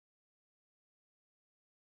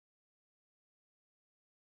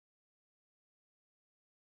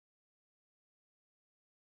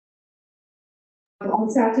on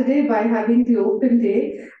Saturday by having the open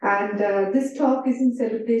day, and this talk is in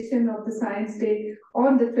celebration of the Science Day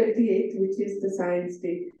on the 28th, which is the Science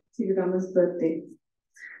Day, Sivarama's birthday.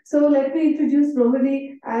 So let me introduce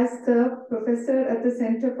Rohini as the professor at the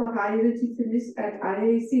Center for High Energy Physics at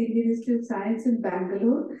IISc, Indian Institute of Science in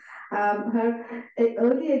Bangalore. Her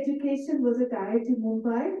early education was at IIT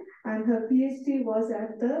Mumbai, and her PhD was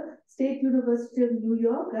at the State University of New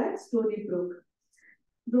York at Stony Brook.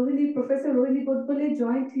 Professor Rohini Godbole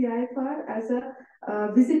joined TIFR as a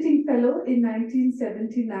visiting fellow in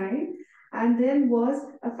 1979 and then was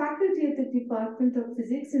a faculty at the Department of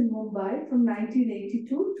Physics in Mumbai from 1982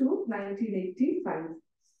 to 1985.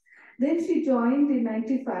 Then she joined in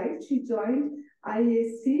 95, she joined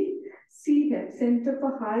ISC CHEP, Center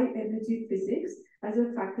for High Energy Physics, as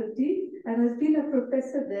a faculty and has been a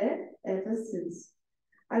professor there ever since.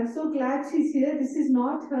 I'm so glad she's here. This is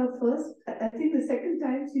not her first, I think the second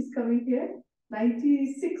time she's coming here,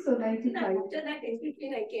 96 or 95. No, after that, in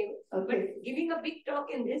between I came. Okay. But giving a big talk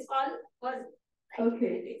in this hall was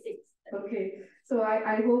 1996. Okay. So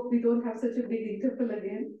I hope we don't have such a big interval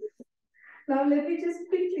again. Now, let me just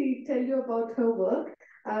quickly tell you about her work.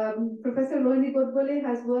 Professor Rohini Godbole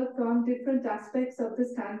has worked on different aspects of the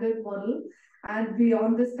standard model and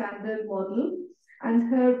beyond the standard model.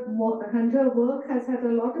 And her work has had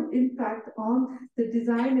a lot of impact on the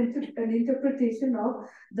design and interpretation of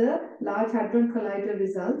the Large Hadron Collider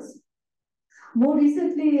results. More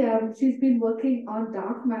recently, she's been working on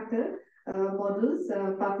dark matter models,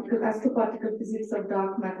 astroparticle physics of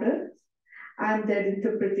dark matter and their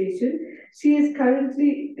interpretation. She is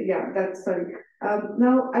currently,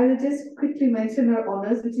 now I will just quickly mention her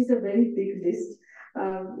honors, which is a very big list.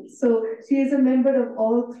 So she is a member of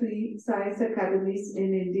all 3 science academies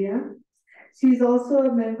in India. She is also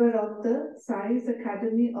a member of the Science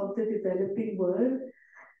Academy of the Developing World.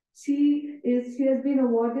 She has been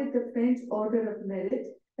awarded the French Order of Merit,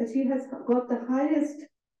 and she has got the highest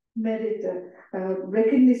merit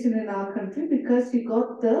recognition in our country because she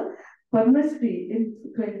got the Padma Shri in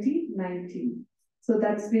 2019. So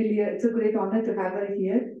that's really it's a great honor to have her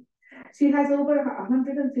here. She has over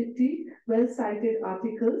 150 well-cited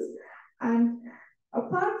articles, and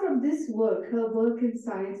apart from this work, her work in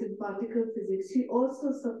science and particle physics, she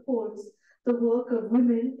also supports the work of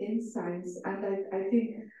women in science. And I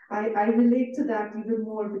think I relate to that even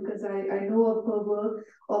more because I know of her work,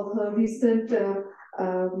 of her recent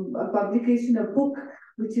publication, a book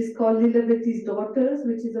which is called Lilavati's Daughters,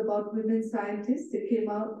 which is about women scientists. It came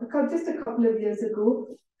out just a couple of years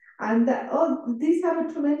ago. And these have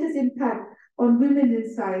a tremendous impact on women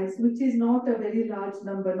in science, which is not a very large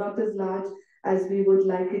number, not as large as we would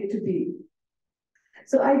like it to be.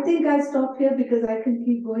 So I think I'll stop here because I can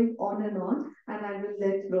keep going on, and I will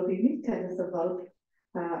let Rohini tell us about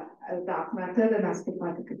dark matter and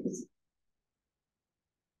astroparticle physics.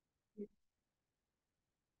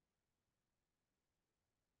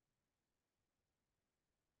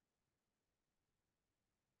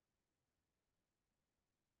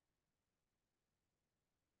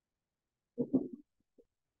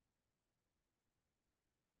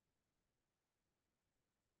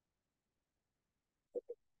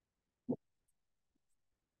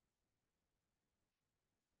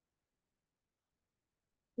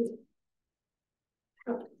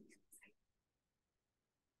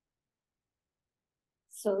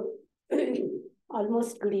 So,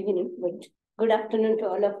 almost good evening, but good afternoon to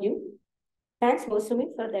all of you. Thanks,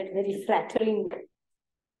 Mosumi, for that very flattering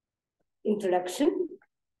introduction.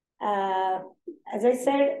 As I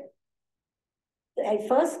said, I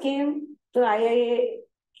first came to IIA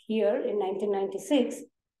here in 1996.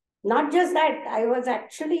 Not just that, I was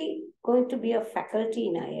actually going to be a faculty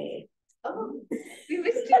in IIA. Oh, you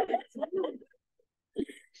missed it.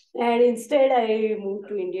 And instead, I moved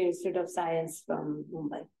to Indian Institute of Science from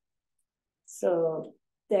Mumbai. So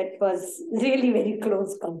that was really very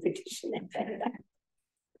close competition at that time.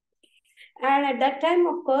 And at that time,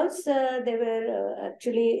 of course, they were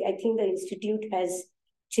actually, I think the institute has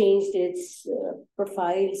changed its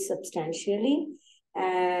profile substantially.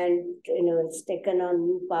 And, it's taken on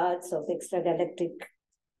new paths of extragalactic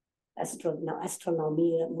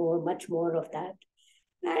astronomy, much more of that.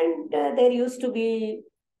 And there used to be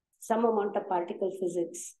some amount of particle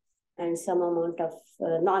physics and some amount of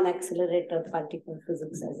non-accelerator particle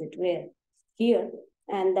physics, as it were, here.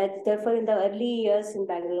 And that, therefore, in the early years in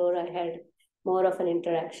Bangalore, I had more of an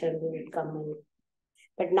interaction. We would come in.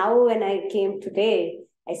 But now when I came today,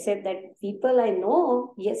 I said that people I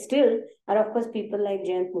know, yes, still, are of course people like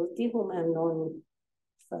Jayant Murthy, whom I have known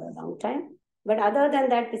for a long time. But other than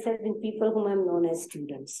that, these have been people whom I have known as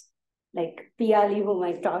students. like Piali, whom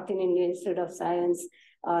I taught in Indian Institute of Science,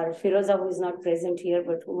 or Firoza, who is not present here,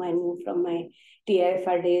 but whom I knew from my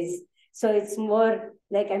TIFR days. So it's more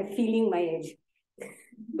like I'm feeling my age.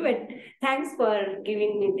 But thanks for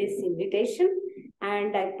giving me this invitation.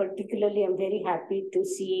 And I particularly am very happy to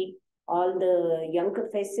see all the younger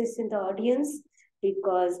faces in the audience,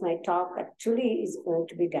 because my talk actually is going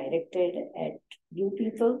to be directed at you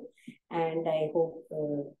people. And I hope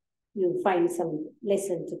you find some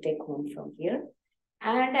lesson to take home from here.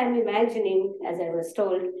 And I'm imagining, as I was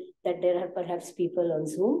told, that there are perhaps people on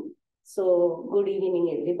Zoom. So good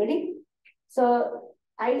evening, everybody. So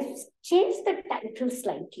I changed the title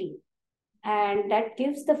slightly, and that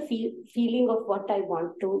gives the feeling of what I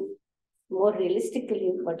want to, more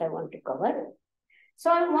realistically, what I want to cover.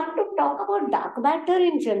 So I want to talk about dark matter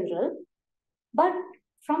in general, but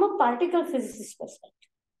from a particle physicist perspective.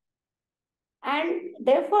 And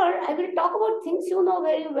therefore, I will talk about things you know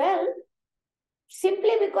very well,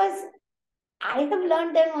 simply because I have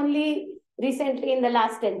learned them only recently in the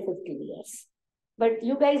last 10, 15 years. But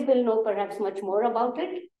you guys will know perhaps much more about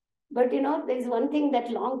it. But you know, there's one thing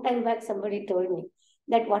that long time back somebody told me,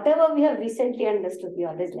 that whatever we have recently understood, we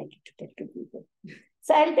always like it to tell to people.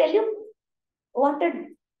 So I'll tell you what a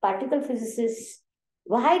particle physicist,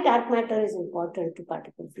 why dark matter is important to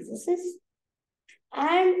particle physicists.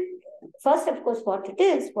 And first, of course, what it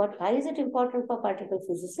is, why is it important for particle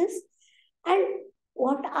physicists? And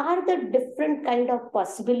what are the different kind of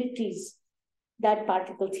possibilities that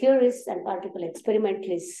particle theorists and particle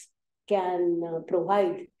experimentalists can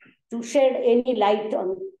provide to shed any light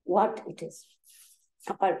on what it is.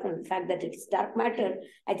 Apart from the fact that it is dark matter,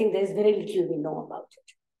 I think there is very little we know about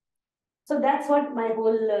it. So that's what my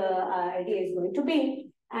whole idea is going to be.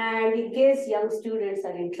 And in case young students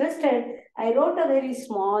are interested, I wrote a very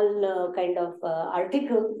small kind of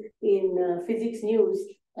article in Physics News,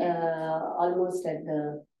 almost at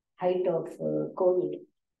the height of COVID.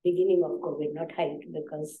 Beginning of COVID, not height,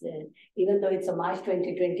 because even though it's a March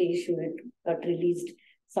 2020 issue, it got released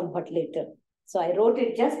somewhat later. So I wrote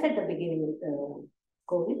it just at the beginning of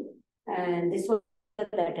COVID. And this was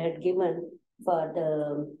that I had given for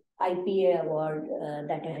the IPA award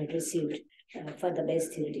that I had received for the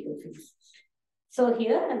best theoretical physics. So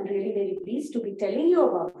here I'm really very pleased to be telling you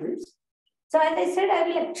about this. So as I said, I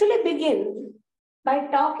will actually begin by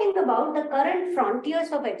talking about the current frontiers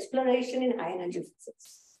of exploration in high energy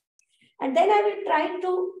physics. And then I will try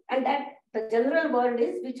to, and that the general word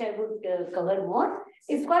is, which I would cover more,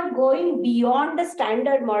 is called going beyond the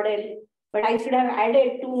standard model, but I should have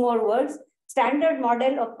added 2 more words, standard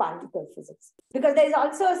model of particle physics, because there is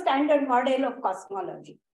also a standard model of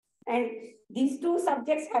cosmology. And these 2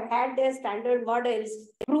 subjects have had their standard models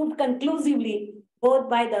proved conclusively,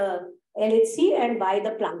 both by the LHC and by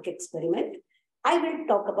the Planck experiment. I will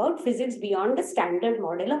talk about physics beyond the standard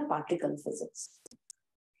model of particle physics.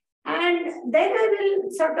 And then I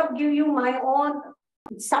will sort of give you my own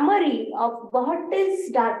summary of what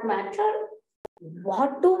is dark matter,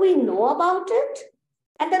 what do we know about it,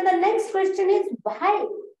 and then the next question is why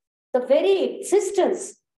the very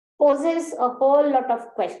existence poses a whole lot of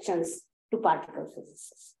questions to particle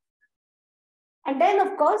physicists. And then,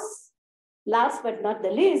 of course, last but not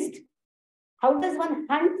the least, how does one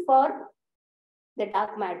hunt for the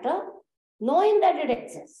dark matter, knowing that it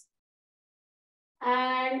exists?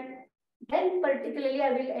 And then particularly,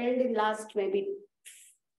 I will end in last maybe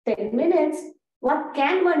 10 minutes. What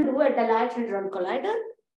can one do at the Large Hadron Collider,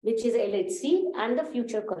 which is LHC, and the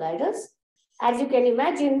future colliders? As you can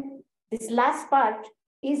imagine, this last part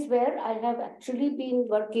is where I have actually been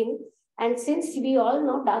working. And since we all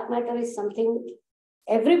know dark matter is something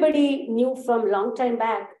everybody knew from long time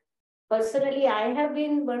back, personally, I have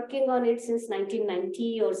been working on it since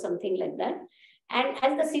 1990 or something like that. And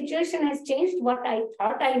as the situation has changed, what I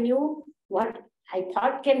thought I knew, what I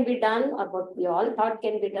thought can be done, or what we all thought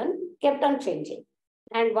can be done, kept on changing.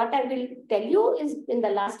 And what I will tell you is in the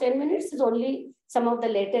last 10 minutes is only some of the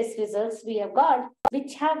latest results we have got,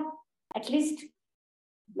 which have at least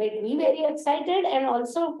made me very excited, and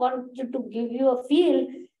also wanted to give you a feel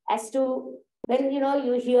as to when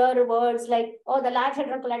you hear words like, oh, the Large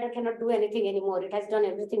Hadron Collider cannot do anything anymore. It has done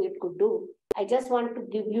everything it could do. I just want to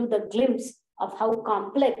give you the glimpse of how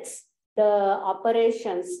complex the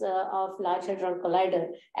operations of Large Hadron Collider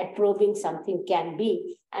at probing something can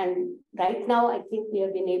be. And right now, I think we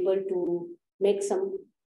have been able to make some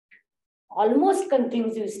almost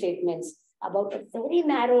conclusive statements about a very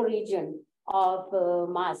narrow region of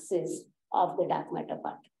masses of the dark matter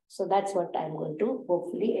particle. So that's what I'm going to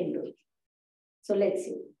hopefully end with. So let's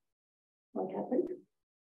see what happened.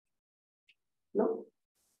 No?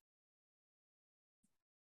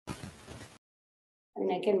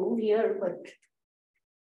 And I can move here, but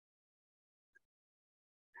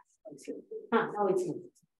now it's moved.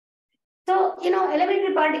 So,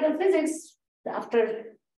 elementary particle physics,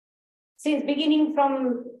 since beginning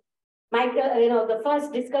from the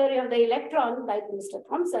first discovery of the electron by Mr.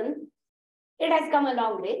 Thomson, it has come a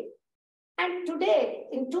long way. And today,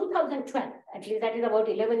 in 2012, at least that is about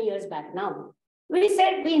 11 years back now, we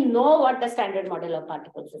said we know what the standard model of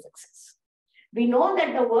particle physics is. We know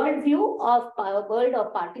that the world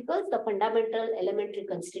of particles, the fundamental elementary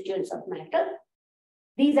constituents of matter,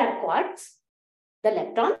 these are quarks, the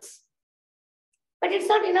leptons. But it's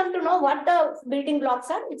not enough to know what the building blocks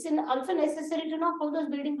are. It's also necessary to know how those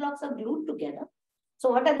building blocks are glued together.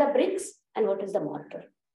 So what are the bricks and what is the mortar?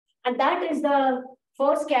 And that is the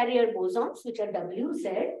force carrier bosons, which are W, Z,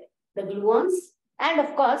 the gluons, and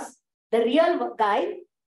of course, the real guy,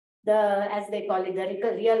 as they call it,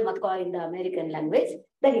 the real McCoy in the American language,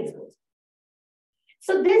 the Higgs boson.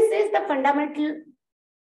 So this is the fundamental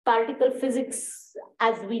particle physics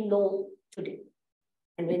as we know today.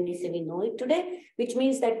 And when we say we know it today, which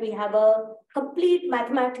means that we have a complete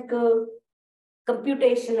mathematical,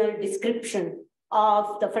 computational description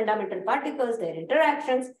of the fundamental particles, their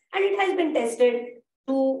interactions, and it has been tested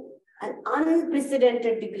to an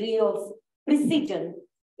unprecedented degree of precision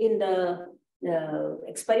in the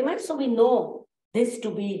experiment. So we know this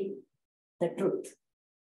to be the truth.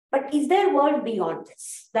 But is there a world beyond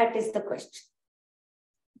this? That is the question.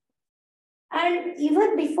 And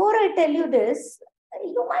even before I tell you this,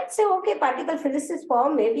 you might say, okay, particle physicists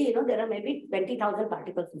form, maybe, there are maybe 20,000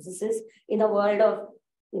 particle physicists in a world of,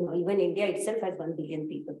 even India itself has 1 billion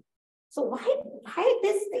people. So why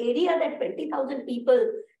this area that 20,000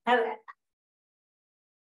 people have,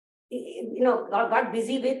 got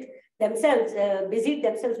busied themselves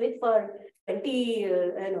with for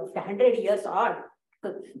 100 years or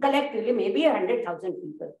collectively, maybe 100,000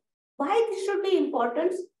 people. Why this should be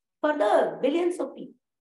important for the billions of people?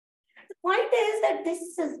 The point is that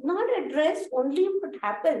this is not addressed only what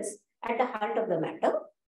happens at the heart of the matter.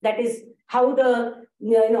 That is how the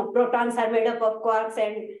protons are made up of quarks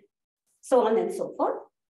and so on and so forth.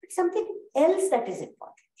 But something else that is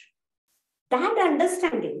important. That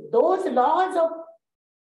understanding, those laws of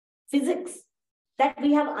physics that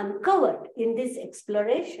we have uncovered in this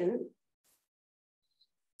exploration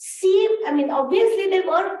obviously they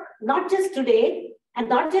work not just today and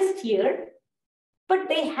not just here, but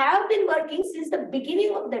they have been working since the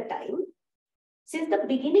beginning of the time, since the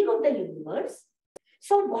beginning of the universe.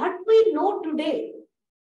 So what we know today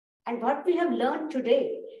and what we have learned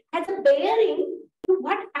today has a bearing to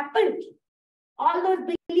what happened all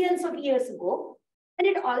those billions of years ago. And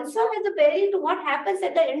it also has a bearing to what happens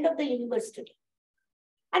at the end of the universe today.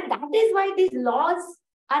 And that is why these laws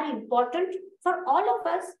are important for all of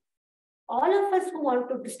us who want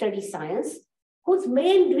to study science, whose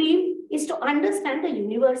main dream is to understand the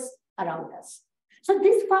universe around us. So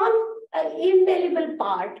this forms an indelible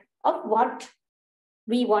part of what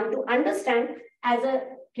we want to understand as a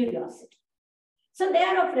curiosity. So they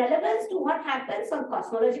are of relevance to what happens on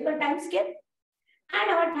cosmological timescale and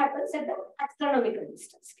what happens at the astronomical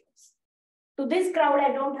distance scales. To this crowd,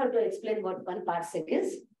 I don't have to explain what 1 parsec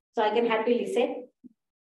is. So I can happily say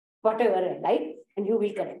whatever I like, and you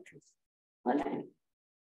will correct me. All right.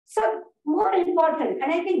 So more important,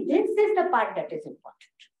 and I think this is the part that is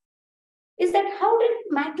important, is that how did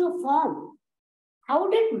matter form? How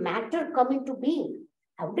did matter come into being?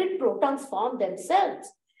 How did protons form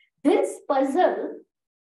themselves? This puzzle,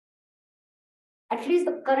 at least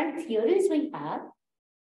the current theories we have,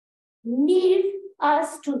 need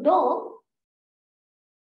us to know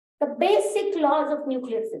the basic laws of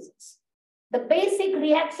nuclear physics, the basic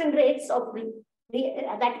reaction rates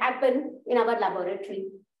that happen in our laboratory,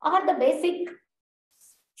 or the basic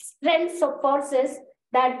strengths of forces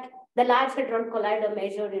that the Large Hadron Collider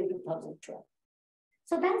measured in 2012.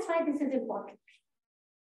 So that's why this is important.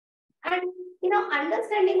 And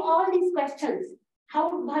understanding all these questions, how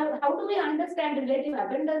do we understand relative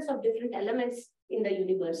abundance of different elements in the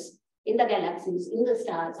universe, in the galaxies, in the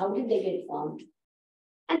stars? How did they get formed?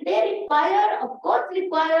 And they of course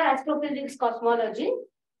require astrophysics, cosmology,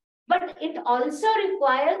 but it also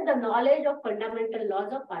requires the knowledge of fundamental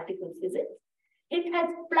laws of particle physics. It has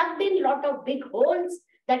plugged in a lot of big holes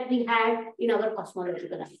that we had in our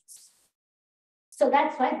cosmological analysis. So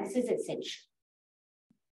that's why this is essential.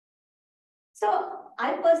 So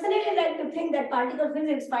I personally like to think that particle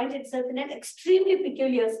physics finds itself in an extremely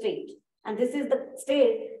peculiar state. And this is the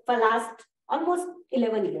state for last almost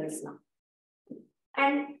 11 years now.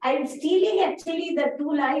 And I'm stealing actually the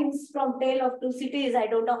 2 lines from Tale of Two Cities. I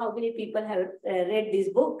don't know how many people have read this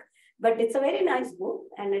book, But it's a very nice book.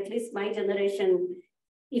 And at least my generation,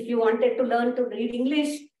 if you wanted to learn to read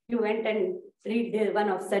English, you went and read one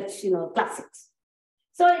of such, classics.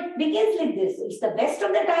 So it begins like this. It's the best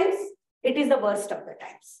of the times. It is the worst of the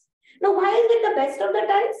times. Now, why is it the best of the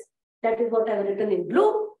times? That is what I've written in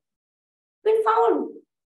blue. We found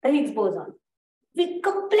the Higgs boson. We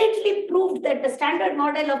completely proved that the standard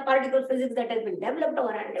model of particle physics that has been developed over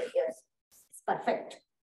 100 years is perfect.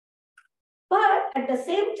 But at the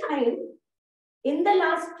same time, in the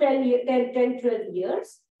last 10, 12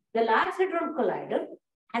 years, the Large Hadron Collider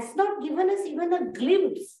has not given us even a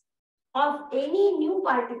glimpse of any new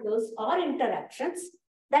particles or interactions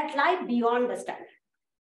that lie beyond the standard.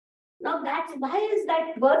 Now, why is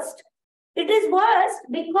that worst? It is worst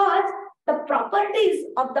because the properties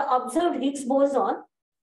of the observed Higgs boson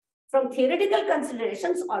from theoretical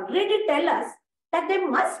considerations already tell us that there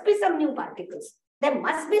must be some new particles. There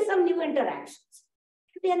must be some new interactions.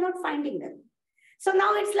 We are not finding them. So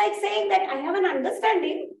now it's like saying that I have an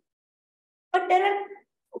understanding, but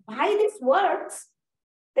why this works,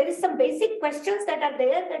 there is some basic questions that are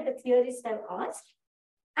there that the theorists have asked.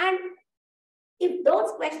 And if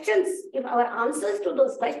those questions, if our answers to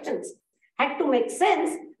those questions had to make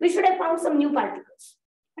sense, we should have found some new particles.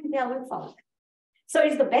 And we haven't found. So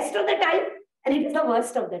it's the best of the time and it is the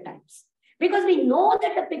worst of the times. Because we know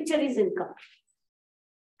that the picture is incomplete.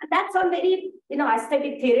 And that's on very,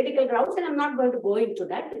 aesthetic theoretical grounds, and I'm not going to go into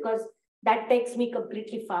that because that takes me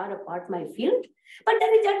completely far apart my field. But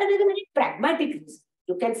there is a very pragmatic reason.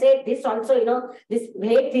 You can say this also, this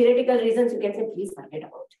vague theoretical reasons, you can say, please forget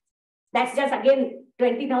about it. That's just, again,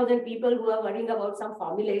 20,000 people who are worrying about some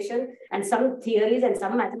formulation and some theories and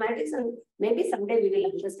some mathematics, and maybe someday we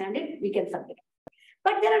will understand it, we can forget it.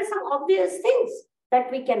 But there are some obvious things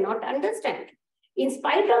that we cannot understand. In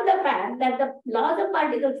spite of the fact that the laws of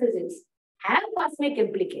particle physics have cosmic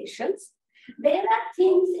implications, there are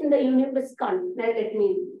things in the universe, let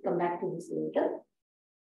me come back to this later.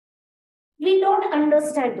 We don't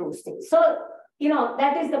understand those things. So,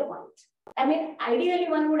 that is the point. I mean, ideally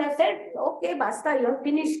one would have said, okay, basta, you have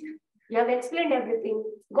finished. You have explained everything.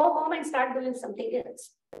 Go home and start doing something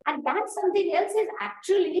else. And that something else is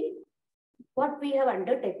actually what we have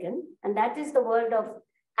undertaken. And that is the world of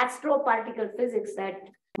astroparticle physics that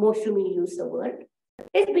Moshumi used the word.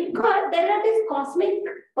 It's because there are these cosmic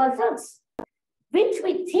puzzles which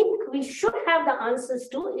we think we should have the answers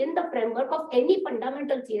to in the framework of any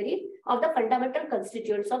fundamental theory of the fundamental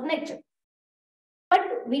constituents of nature.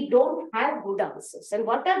 But we don't have good answers. And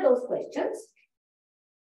what are those questions?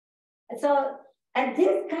 So, and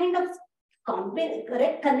this kind of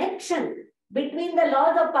connection between the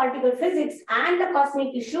laws of particle physics and the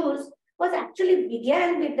cosmic issues was actually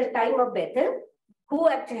began with the time of Bethe,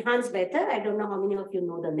 Hans Bethe, I don't know how many of you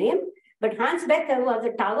know the name, but Hans Bethe was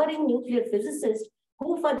a towering nuclear physicist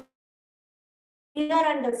who, for clear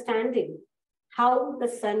understanding how the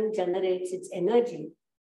sun generates its energy,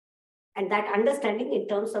 and that understanding in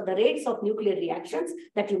terms of the rates of nuclear reactions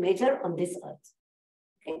that you measure on this earth.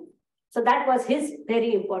 Okay, so that was his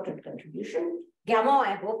very important contribution. Gamow,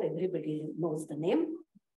 I hope everybody knows the name.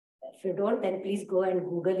 If you don't, then please go and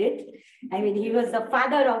Google it. I mean, he was the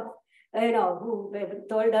father of, who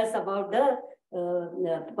told us about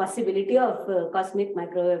the possibility of cosmic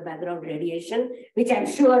microwave background radiation, which I'm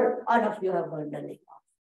sure all of you have heard the name of.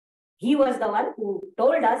 He was the one who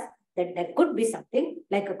told us that there could be something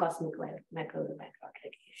like a cosmic microwave background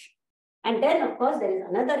radiation. And then, of course, there is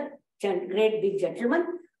another great big gentleman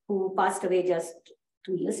who passed away just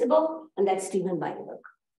 2 years ago, and that's Stephen Weinberg.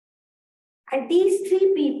 And these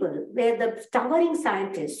three people were the towering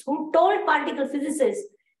scientists who told particle physicists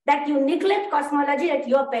that you neglect cosmology at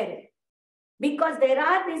your peril because there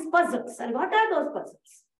are these puzzles. And what are those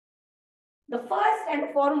puzzles? The first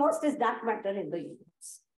and foremost is dark matter in the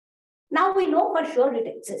universe. Now we know for sure it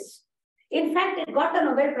exists. In fact, it got a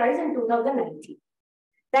Nobel Prize in 2019.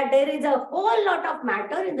 That there is a whole lot of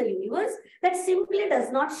matter in the universe that simply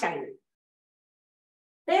does not shine.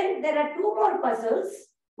 Then there are two more puzzles.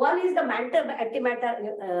 One is the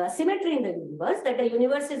matter-antimatter symmetry in the universe, that the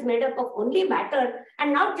universe is made up of only matter,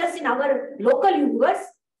 and not just in our local universe.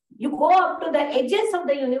 You go up to the edges of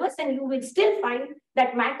the universe and you will still find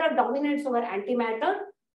that matter dominates over antimatter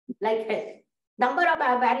like hell. Number of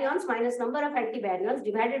baryons minus number of antibaryons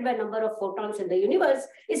divided by number of photons in the universe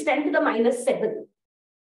is 10 to the minus 7.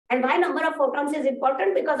 And why number of photons is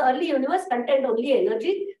important? Because early universe contained only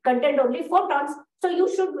energy, contained only photons. So you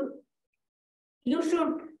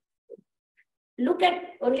should look at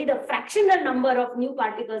only the fractional number of new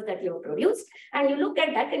particles that you have produced. And you look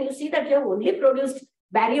at that and you see that you have only produced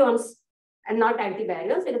baryons and not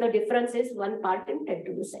antibaryons, because the difference is 1 part in 10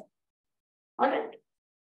 to the 7. All right.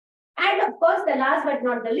 And of course, the last but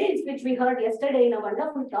not the least, which we heard yesterday in a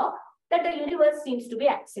wonderful talk, that the universe seems to be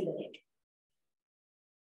accelerating.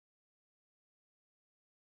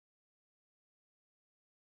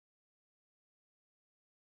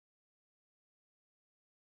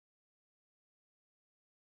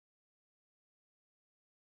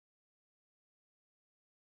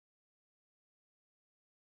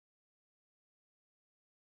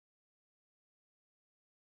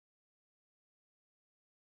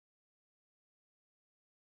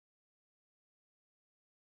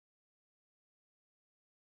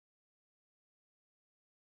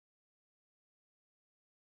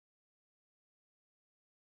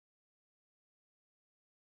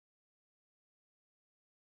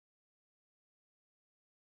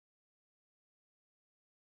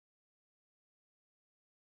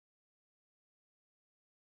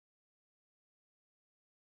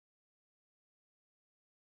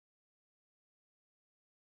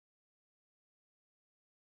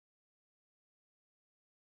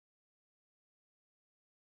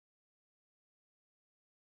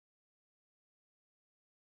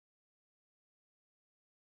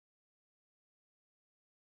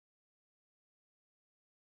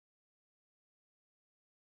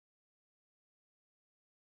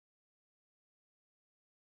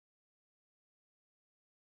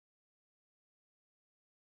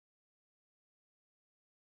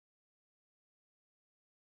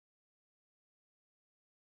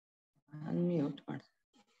 Unmute.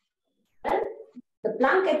 The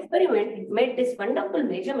Planck experiment made this wonderful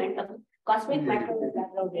measurement of cosmic matter and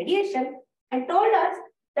background radiation and told us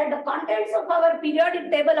that the contents of our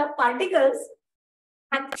periodic table of particles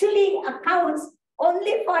actually accounts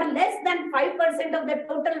only for less than 5% of the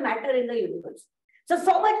total matter in the universe. So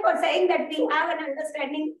much for saying that we have an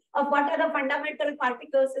understanding of what are the fundamental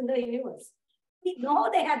particles in the universe. We know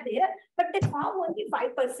they are there, but they form only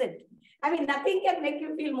 5%. I mean, nothing can make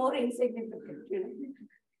you feel more insignificant, you know.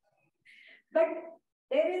 But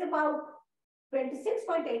there is about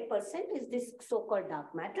 26.8% is this so-called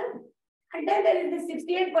dark matter. And then there is this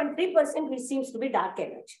 68.3% which seems to be dark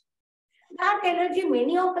energy. Dark energy,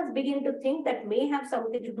 many of us begin to think that may have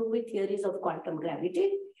something to do with theories of quantum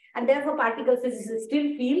gravity. And therefore, particle physicists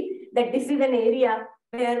still feel that this is an area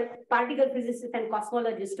where particle physicists and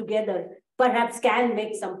cosmologists together perhaps can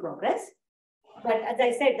make some progress. But as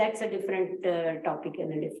I said, that's a different topic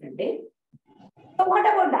in a different day. So what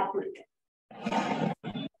about dark matter?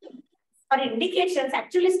 Our indications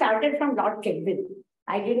actually started from Lord Kelvin.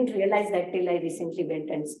 I didn't realize that till I recently went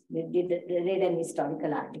and read an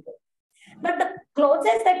historical article. But the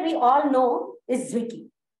closest that we all know is Zwicky.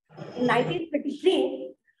 In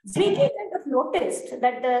 1923, Zwicky kind of noticed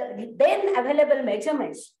that the then available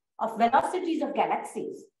measurements of velocities of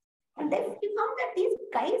galaxies, and then he found that these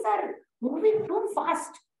guys are moving too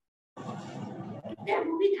fast. If they are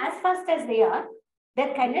moving as fast as they are,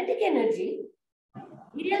 their kinetic energy,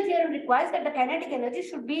 Ideal theorem requires that the kinetic energy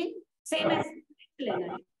should be same as potential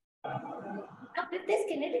energy. Now, if this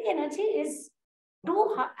kinetic energy is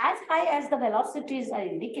as high as the velocities are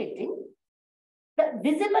indicating, the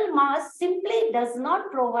visible mass simply does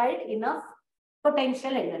not provide enough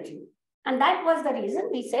potential energy. And that was the reason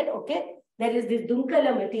we said, okay, there is this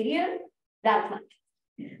dunkler material, dark matter.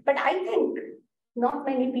 But I think not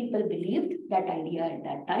many people believed that idea at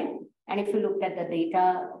that time. And if you looked at the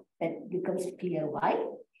data, that becomes clear why.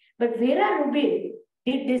 But Vera Rubin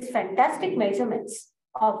did these fantastic measurements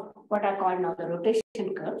of what are called now the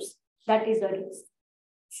rotation curves. That is the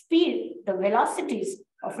speed, the velocities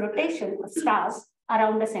of rotation of stars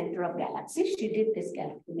around the center of galaxies. She did this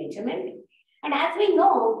measurement. And as we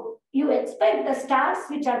know, you expect the stars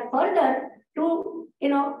which are further to,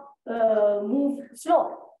 move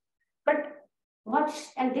slower. But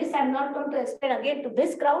and this I'm not going to explain again to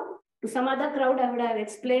this crowd. To some other crowd, I would have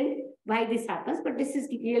explained why this happens, but this is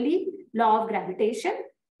really law of gravitation,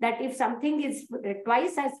 that if something is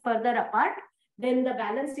twice as further apart, then the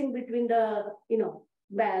balancing between the,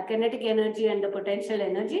 kinetic energy and the potential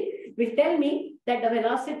energy will tell me that the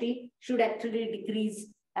velocity should actually decrease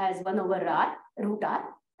as 1 over r, root r.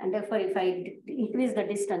 And therefore, if I increase the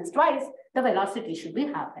distance twice, the velocity should be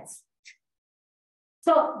half as much.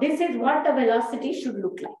 So this is what the velocity should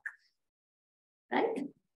look like, right?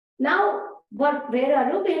 Now, what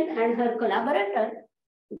Vera Rubin and her collaborator,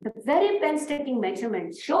 the very painstaking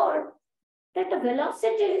measurements showed that the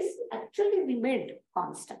velocities actually remained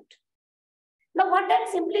constant. Now, what that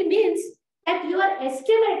simply means that your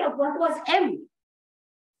estimate of what was m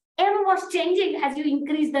was changing as you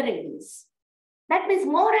increase the radius. That means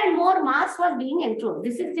more and more mass was being enthroned.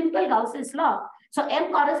 This is simple Gauss's law. So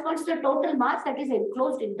M corresponds to the total mass that is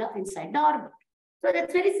enclosed inside the orbit. So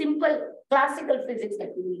that's very simple classical physics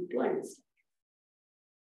that we need to understand.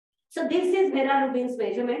 So this is Vera-Rubin's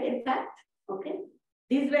measurement, in fact. Okay.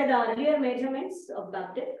 These were the earlier measurements of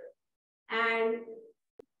Baptist. And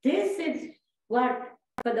this is what,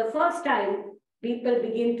 for the first time, people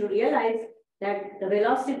begin to realize that the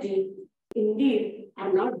velocity indeed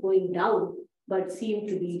are not going down, but seem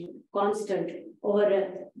to be constant over a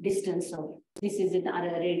distance of, this is in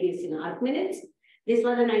our radius in arc minutes. This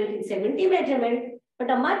was a 1970 measurement, but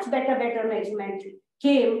a much better measurement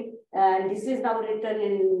came, and this is now written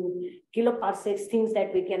in kiloparsecs, things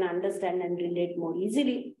that we can understand and relate more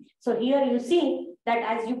easily. So here you see that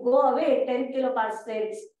as you go away 10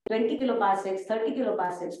 kiloparsecs, 20 kiloparsecs, 30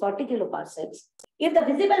 kiloparsecs, 40 kiloparsecs, if the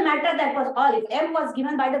visible matter that was all, if M was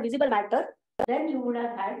given by the visible matter, then you would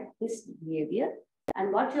have had this behavior.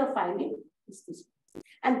 And what you are finding is this.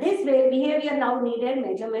 And this way, behavior now needed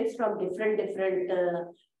measurements from different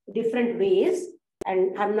ways.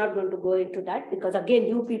 And I'm not going to go into that because again,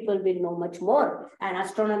 you people will know much more, and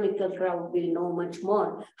astronomical crowd will know much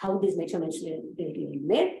more how these measurements will be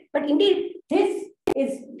made. But indeed, this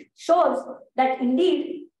shows that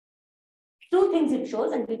indeed, two things it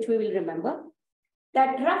shows, and which we will remember,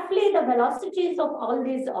 that roughly the velocities of all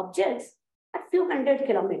these objects are few hundred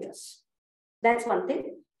kilometers. That's one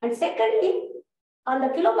thing. And secondly, on the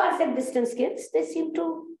kiloparsec distance scales, they seem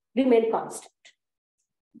to remain constant.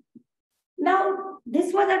 Now,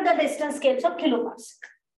 this was at the distance scales of kiloparsec.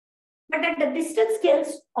 But at the distance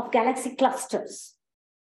scales of galaxy clusters,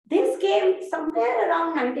 this came somewhere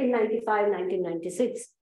around 1995, 1996,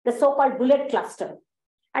 the so-called bullet cluster.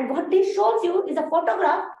 And what this shows you is a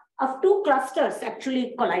photograph of two clusters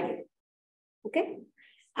actually colliding. Okay?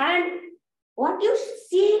 And what you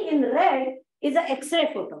see in red is an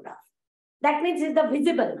X-ray photograph. That means it's the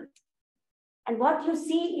visible matter. And what you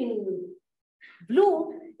see in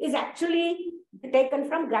blue is actually taken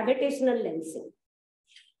from gravitational lensing.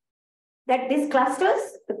 That these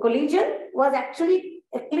clusters, the collision was actually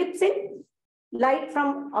eclipsing light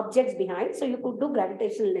from objects behind. So you could do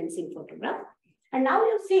gravitational lensing photograph. And now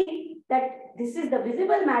you see that this is the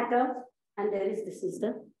visible matter, and this is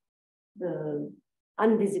the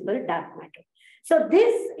invisible dark matter. So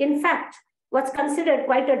this, in fact, was considered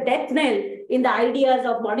quite a death knell in the ideas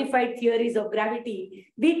of modified theories of gravity.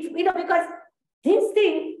 Because this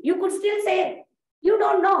thing, you could still say, you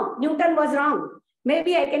don't know, Newton was wrong.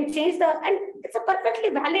 Maybe I can change and it's a perfectly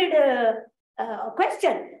valid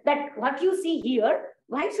question that what you see here,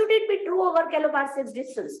 why should it be true over kiloparsecs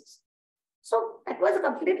distances? So that was a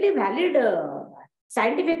completely valid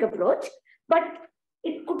scientific approach, but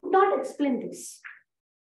it could not explain this.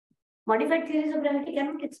 Modified theories of gravity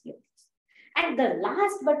cannot explain this. And the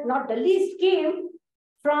last but not the least came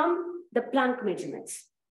from the Planck measurements.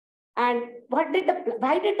 And why did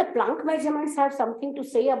the Planck measurements have something to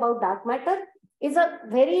say about dark matter? Is a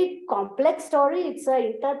very complex story. It's an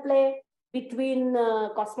interplay between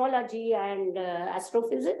cosmology and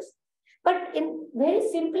astrophysics. But in very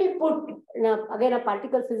simply put, again, a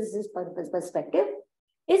particle physicist perspective,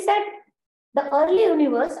 is that the early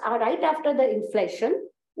universe, right after the inflation,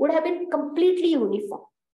 would have been completely uniform.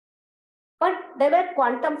 But there were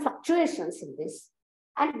quantum fluctuations in this.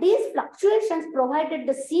 And these fluctuations provided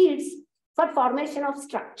the seeds for formation of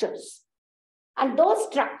structures. And those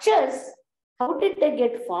structures, how did they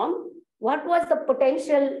get formed? What was the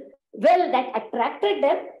potential well that attracted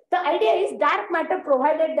them? The idea is dark matter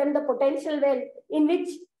provided them the potential well in which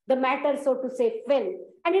the matter, so to say, fell.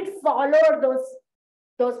 And it followed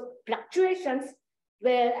those fluctuations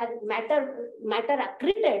where matter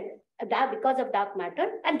accreted because of dark matter,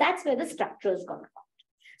 and that's where the structures got formed.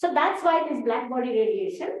 So that's why this black body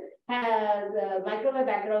radiation, microwave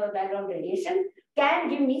background radiation, can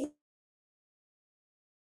give me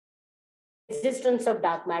existence of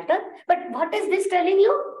dark matter. But what is this telling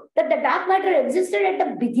you? That the dark matter existed at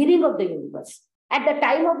the beginning of the universe, at the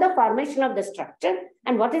time of the formation of the structure.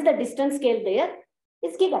 And what is the distance scale there?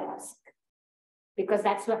 Is gigaparsec, because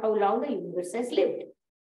that's how long the universe has lived.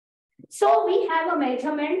 So we have a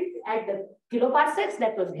measurement at the kiloparsecs,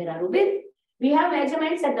 that was Vera-Rubin. We have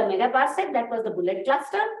measurements at the megaparsec, that was the bullet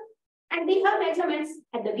cluster. And we have measurements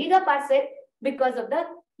at the gigaparsec because of the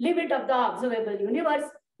limit of the observable universe,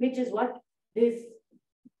 which is what this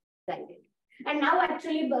guided. And now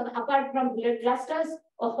actually, apart from bullet clusters,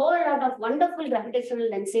 a whole lot of wonderful gravitational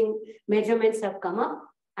lensing measurements have come up,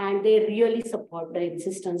 and they really support the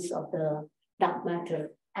existence of the dark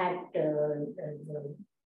matter at the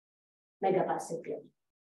megaparsec level.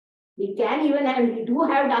 We can even have, we do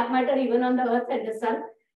have dark matter even on the Earth and the Sun,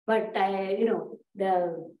 But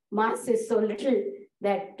the mass is so little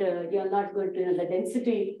that you're not going to, the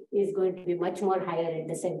density is going to be much more higher in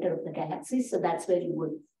the center of the galaxy. So that's where you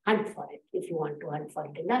would hunt for it if you want to hunt for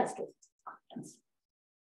it in the astrophysics context.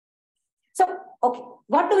 So, okay,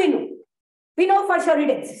 what do we know? We know for sure it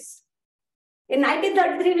exists. In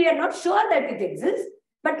 1933, we are not sure that it exists,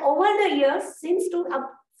 but over the years,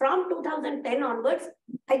 from 2010 onwards,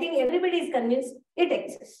 I think everybody is convinced it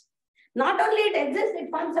exists. Not only it exists, it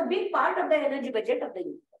forms a big part of the energy budget of the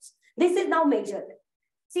universe. This is now measured.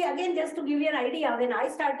 See, again, just to give you an idea, when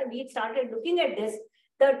we started looking at this,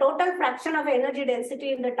 the total fraction of energy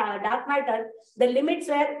density in the dark matter, the limits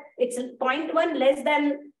were it's 0.1 less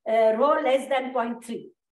than rho less than 0.3.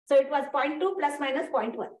 So it was 0.2 plus minus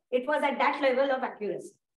 0.1. It was at that level of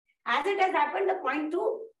accuracy. As it has happened, the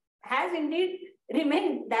 0.2 has indeed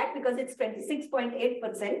remained that because it's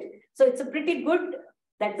 26.8%. So it's a pretty good,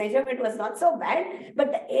 that measurement was not so bad,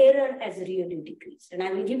 but the error has really decreased. And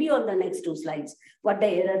I will give you on the next two slides what the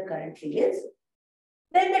error currently is.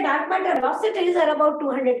 Then the dark matter velocities are about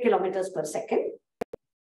 200 kilometers per second.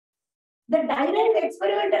 The direct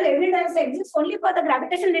experimental evidence exists only for the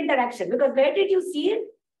gravitational interaction, because where did you see it?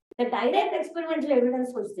 The direct experimental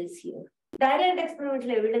evidence was this here. Direct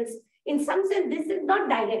experimental evidence, in some sense, this is not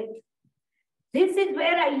direct. This is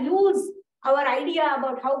where I use our idea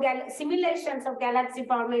about how simulations of galaxy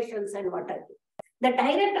formations and what are they. The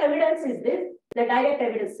direct evidence is this, the direct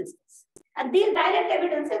evidence is this. And these direct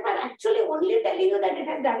evidences are actually only telling you that it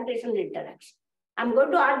has gravitational interaction. I'm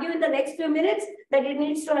going to argue in the next few minutes that it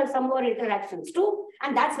needs to have some more interactions too.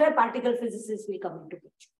 And that's where particle physicists will come into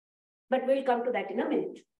picture. But we'll come to that in a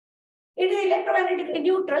minute. It is electromagnetically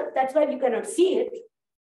neutral. That's why you cannot see it.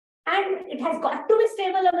 And it has got to be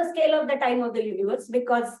stable on the scale of the time of the universe,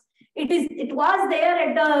 because it was there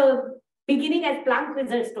at the beginning as Planck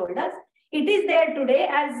results told us. It is there today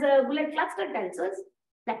as Bullet cluster tells us.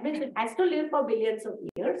 That means it has to live for billions of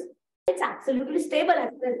years. It's absolutely stable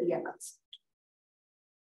as far as we are concerned.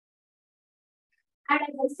 And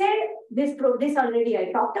as I said, this already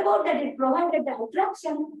I talked about, that it provided the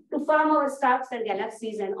attraction to form our stars and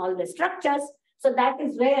galaxies and all the structures. So that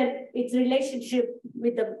is where its relationship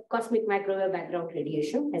with the cosmic microwave background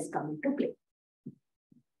radiation has come into play.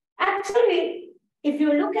 Actually, if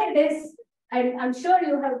you look at this, and I'm sure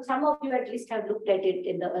some of you at least have looked at it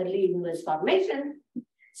in the early universe formation.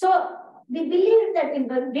 So we believe that in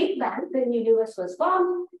the Big Bang, when the universe was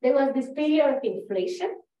formed, there was this period of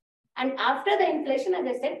inflation. And after the inflation, as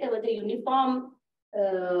I said, there was a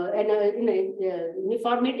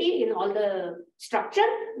uniformity in all the structure,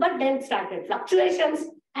 but then started fluctuations,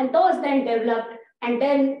 and those then developed, and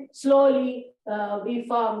then slowly we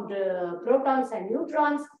formed protons and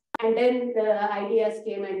neutrons, and then the ideas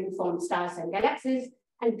came and formed stars and galaxies.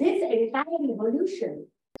 And this entire evolution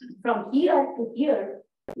from here to here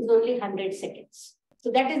is only 100 seconds.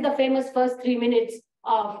 So that is the famous first 3 minutes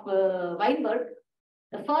of Weinberg.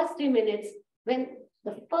 The first 3 minutes when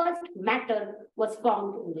the first matter was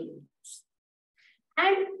formed in the universe.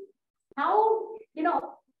 And how,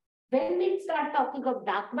 when we start talking of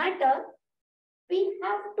dark matter, we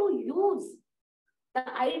have to use the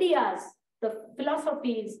ideas, the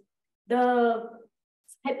philosophies, the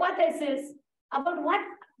hypothesis about what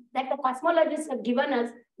that the cosmologists have given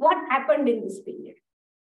us, what happened in this period.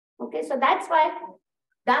 Okay, so that's why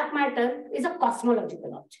dark matter is a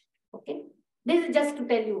cosmological object. Okay. This is just to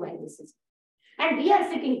tell you why this is. And we are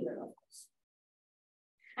sitting here, of course.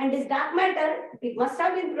 And this dark matter, it must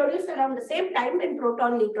have been produced around the same time when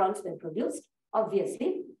proton neutrons were produced,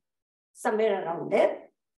 obviously, somewhere around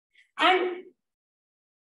there. And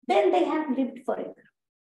then they have lived forever.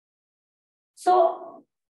 So,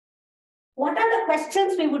 what are the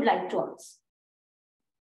questions we would like to ask?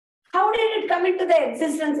 How did it come into the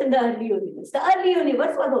existence in the early universe? The early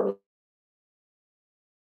universe was only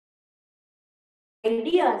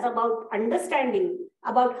ideas about understanding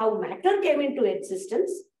about how matter came into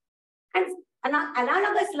existence, and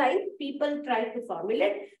analogous line, people try to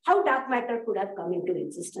formulate how dark matter could have come into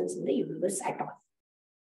existence in the universe at all.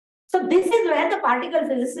 So this is where the particle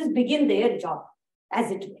physicists begin their job,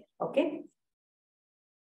 as it were. Okay.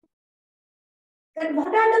 And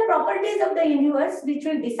what are the properties of the universe which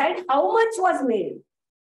will decide how much was made?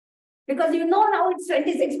 Because now it's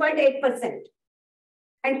 26.8%.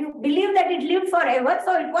 And you believe that it lived forever,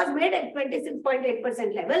 so it was made at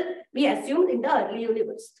 26.8% level, we assumed, in the early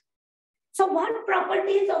universe. So what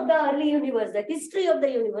properties of the early universe, the history of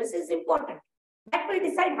the universe is important. That will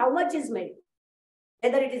decide how much is made.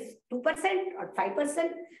 Whether it is 2% or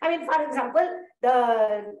 5%. I mean, for example,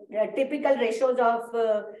 the typical ratios of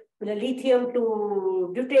lithium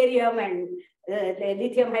to deuterium and the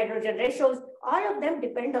lithium hydrogen ratios, all of them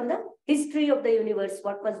depend on the history of the universe.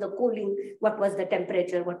 What was the cooling, what was the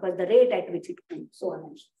temperature, what was the rate at which it cooled, so on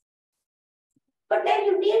and so forth. But then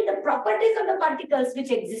you need the properties of the particles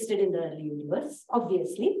which existed in the early universe,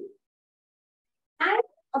 obviously. And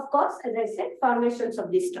of course, as I said, formations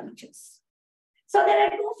of these structures. So there are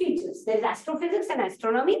two features. There is astrophysics and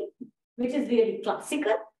astronomy, which is really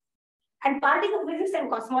classical, and particle physics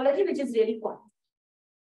and cosmology, which is really quantum.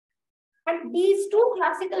 And these two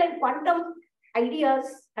classical and quantum ideas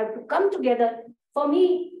have to come together for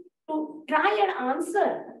me to try and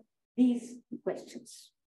answer these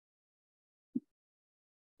questions.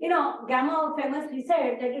 You know, Gamow famously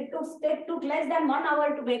said that it took less than 1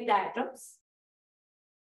 hour to make the atoms,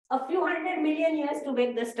 a few 100 million years to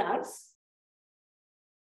make the stars,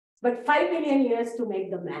 but 5 million years to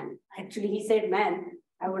make the man. Actually, he said man,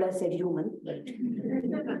 I would have said human. But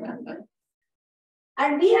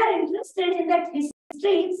and we are interested in that history.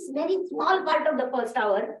 It's a very small part of the first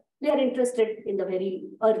hour. We are interested in the very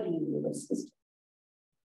early universe system.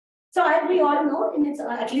 So as we all know,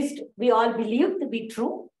 at least we all believe to be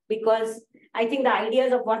true, because I think the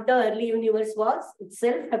ideas of what the early universe was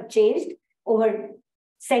itself have changed over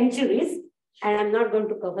centuries. And I'm not going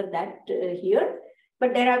to cover that here.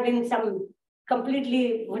 But there have been some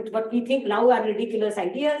completely what we think now are ridiculous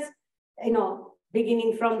ideas, you know,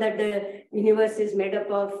 beginning from that the universe is made up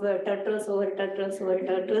of turtles over turtles over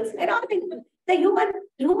turtles. And all the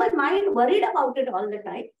human mind worried about it all the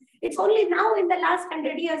time. It's only now in the last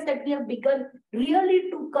 100 years that we have begun really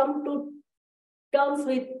to come to terms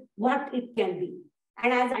with what it can be.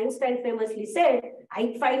 And as Einstein famously said,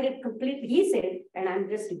 I find it completely, he said, and I'm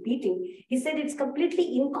just repeating, he said it's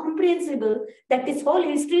completely incomprehensible that this whole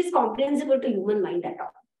history is comprehensible to human mind at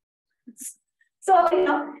all. So, you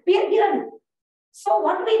know, we are here. So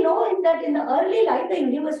what we know is that in the early life, the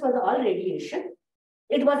universe was all radiation.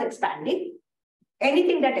 It was expanding.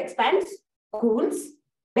 Anything that expands cools,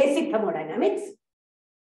 basic thermodynamics.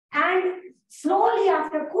 And slowly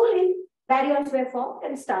after cooling, baryons were formed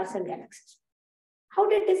and stars and galaxies. How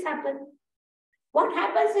did this happen? What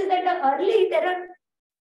happens is that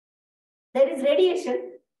there is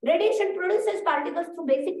radiation. Radiation produces particles through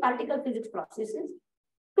basic particle physics processes.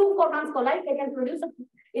 Two photons collide, they can produce an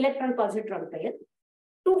electron-positron pair.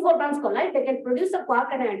 Two photons collide, they can produce a quark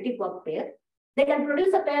and an anti-quark pair. They can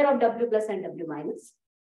produce a pair of W plus and W minus.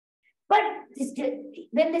 But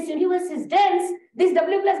when this universe is dense, this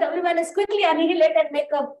W plus W minus quickly annihilate and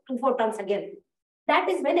make up two photons again. That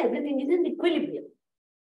is when everything is in equilibrium.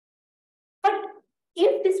 But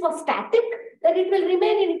if this was static, then it will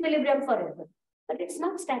remain in equilibrium forever. But it's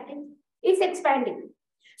not static, it's expanding.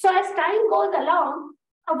 So as time goes along,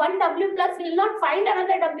 a one W plus will not find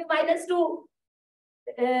another W minus to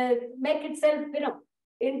make itself, you know,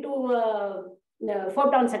 into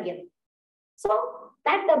photons again. So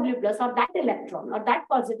that W plus or that electron or that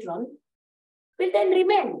positron will then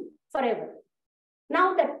remain forever.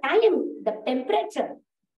 Now the time, the temperature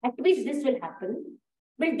at which this will happen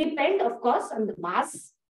will depend, of course, on the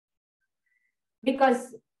mass,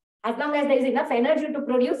 because as long as there is enough energy to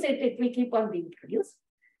produce it, it will keep on being produced.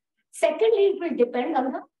 Secondly, it will depend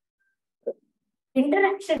on the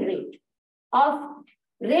interaction rate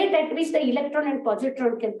at which the electron and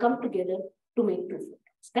positron can come together to make two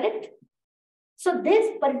photons, correct? So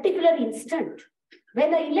this particular instant,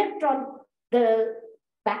 when the electron, the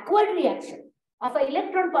backward reaction of an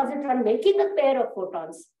electron-positron making a pair of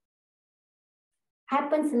photons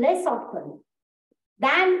happens less often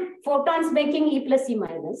than photons making E plus E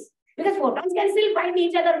minus, because photons can still find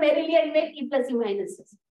each other merrily and make E plus E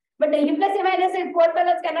minuses. But the E plus E minuses, poor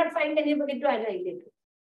fellows cannot find anybody to annihilate.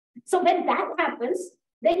 So when that happens,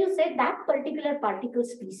 then you say that particular particle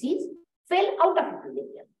species fell out of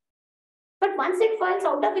equilibrium. But once it falls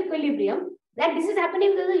out of equilibrium, then this is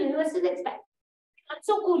happening because the universe is expanding.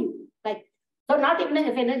 Also cooling, like, so not even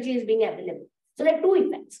if energy is being available. So there are two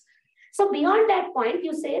effects. So beyond that point,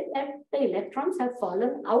 you say that the electrons have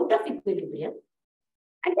fallen out of equilibrium.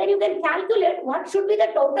 And then you can calculate what should be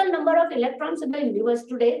the total number of electrons in the universe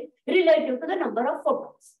today relative to the number of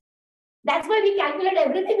photons. That's why we calculate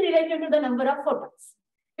everything related to the number of photons.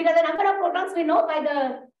 Because the number of photons we know by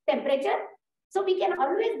the temperature. So we can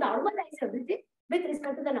always normalize everything with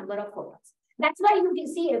respect to the number of photons. That's why you can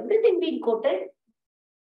see everything being quoted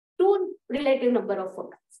to relative number of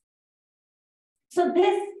photons. So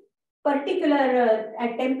this particular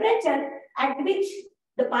temperature at which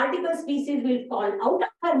the particle species will fall out of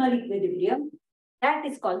thermal equilibrium, that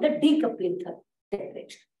is called the decoupling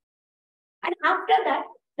temperature. And after that,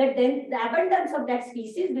 the abundance of that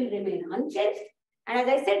species will remain unchanged. And as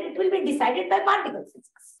I said, it will be decided by particle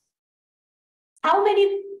physics. how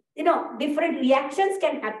many different reactions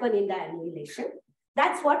can happen in the annihilation.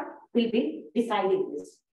 That's what will be deciding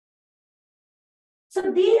this.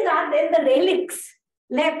 So these are then the relics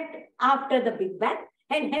left after the Big Bang,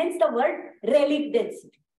 and hence the word relic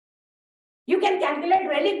density. You can calculate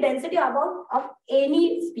relic density of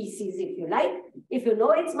any species if you like, if you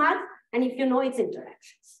know its mass and if you know its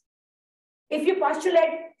interactions. If you postulate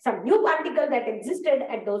some new particle that existed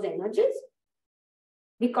at those energies,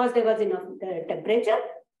 because there was enough temperature,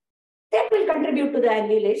 that will contribute to the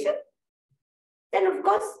annihilation, then of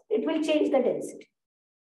course it will change the density.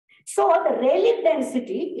 So the relic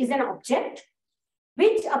density is an object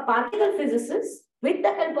which a particle physicist, with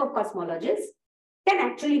the help of cosmologists, can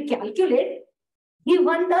actually calculate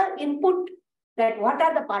given the input that what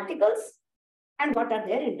are the particles and what are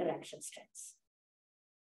their interaction strengths.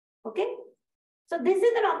 Okay? So this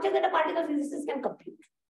is an object that a particle physicist can compute,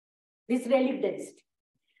 this relic density.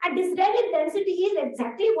 And this relic density is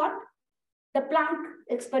exactly what the Planck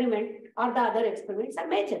experiment or the other experiments are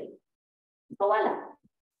measuring. So voila.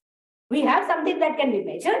 We have something that can be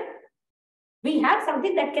measured. We have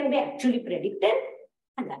something that can be actually predicted.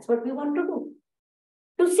 And that's what we want to do.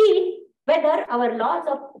 To see whether our laws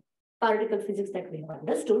of particle physics that we have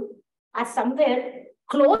understood are somewhere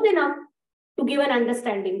close enough to give an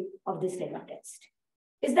understanding of this relic density.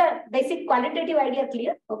 Is the basic qualitative idea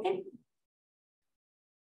clear? Okay.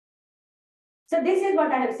 So this is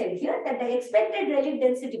what I have said here, that the expected relic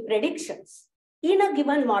density predictions in a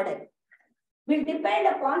given model will depend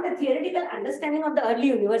upon the theoretical understanding of the early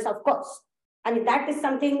universe, of course. I mean, that is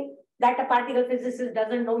something that a particle physicist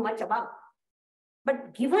doesn't know much about.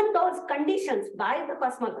 But given those conditions by the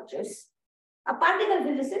cosmologists, a particle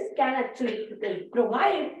physicist can actually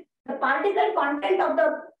provide the particle content of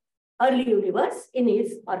the early universe in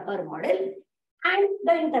his or her model and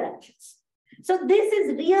the interactions. So this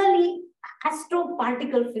is really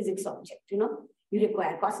astro-particle physics object. You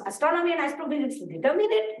require astronomy and astrophysics to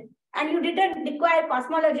determine it, and you didn't require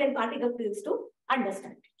cosmology and particle physics to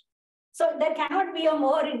understand it. So there cannot be a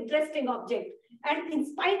more interesting object. And in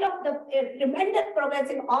spite of the tremendous progress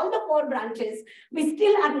in all the 4 branches, we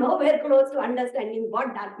still are nowhere close to understanding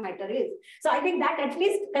what dark matter is. So I think that at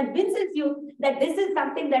least convinces you that this is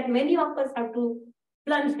something that many of us have to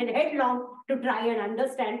plunge headlong to try and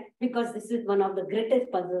understand, because this is one of the greatest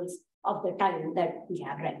puzzles of the time that we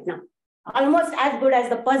have right now. Almost as good as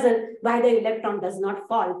the puzzle why the electron does not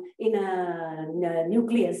fall in a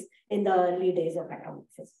nucleus in the early days of atomic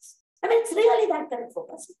physics. I mean, it's really that kind of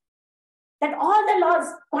focus. That all the laws,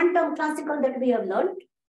 quantum, classical, that we have learned,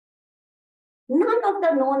 none of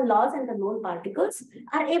the known laws and the known particles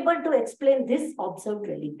are able to explain this observed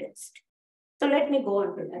relic density. So let me go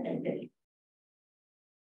on to that and tell you.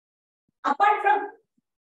 Apart from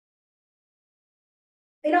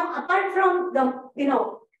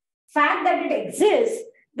the fact that it exists,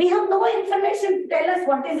 we have no information to tell us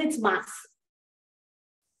what is its mass.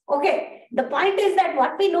 Okay, the point is that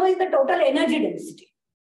what we know is the total energy density.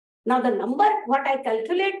 Now the number, what I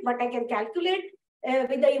can calculate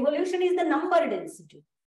with the evolution is the number density.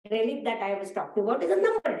 Relic that I was talking about is the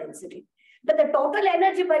number density. But the total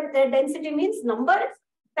energy density means numbers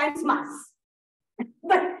times mass.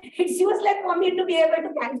 But it's useless for me to be able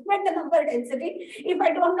to calculate the number density if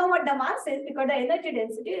I don't know what the mass is, because the energy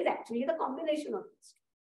density is actually the combination of these.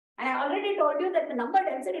 And I already told you that the number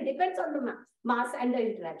density depends on the mass and the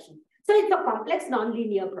interaction. So it's a complex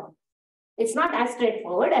non-linear problem. It's not as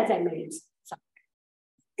straightforward as I made it sound.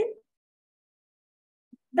 Okay.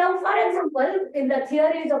 Now, for example, in the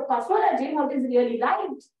theories of cosmology, what is really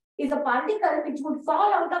light is a particle which would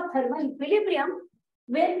fall out of thermal equilibrium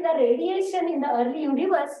when the radiation in the early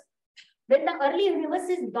universe, when the early universe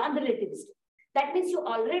is non-relativistic. That means you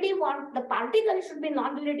already want the particle should be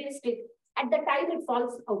non-relativistic at the time it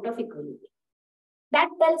falls out of equilibrium. That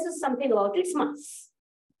tells us something about its mass,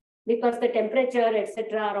 because the temperature,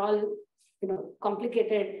 etc., are all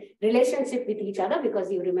complicated relationship with each other,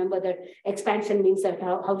 because you remember that expansion means that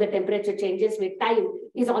how the temperature changes with time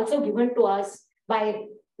is also given to us by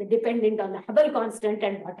dependent on the Hubble constant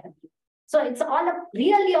and what have you. So it's all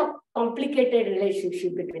really a complicated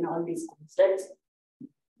relationship between all these constants.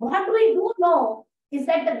 What we do know is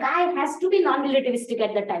that the guy has to be non-relativistic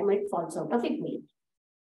at the time it falls out of equilibrium.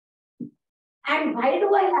 And why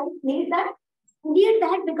do I need that? Need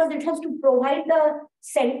that because it has to provide the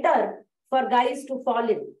center for guys to fall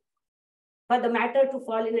in, for the matter to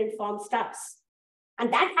fall in and form stars.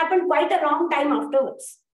 And that happened quite a long time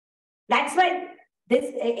afterwards. That's why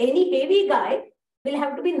any heavy guy will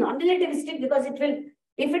have to be non-relativistic, because it will,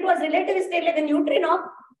 if it was relativistic like a neutrino,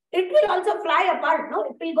 it will also fly apart, no?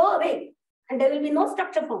 It will go away and there will be no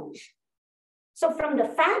structure formation. So from the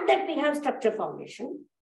fact that we have structure formation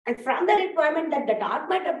and from the requirement that the dark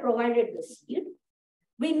matter provided the seed,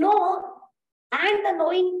 we know, and the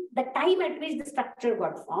knowing the time at which the structure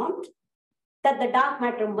got formed, that the dark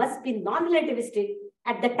matter must be non-relativistic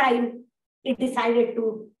at the time it decided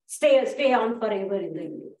to stay on forever in the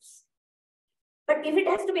universe. But if it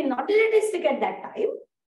has to be non-relativistic at that time,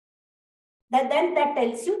 then that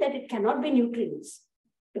tells you that it cannot be neutrinos,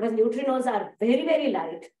 because neutrinos are very, very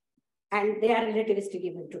light and they are relativistic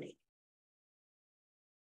even today.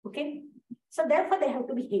 Okay, so therefore they have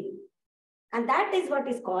to be heavy. And that is what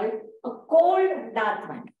is called a cold dark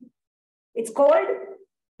matter. It's cold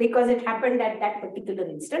because it happened at that particular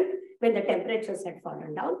instant when the temperatures had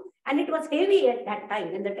fallen down. And it was heavy at that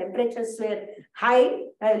time when the temperatures were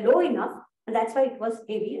low enough. And that's why it was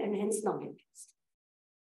heavy and hence non-relativistic.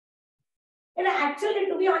 Actually,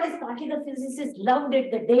 to be honest, particle physicists loved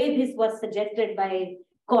it the day this was suggested by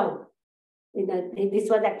Kohn. This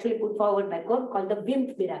was actually put forward by Kohn, called the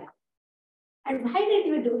WIMP miracle. And why did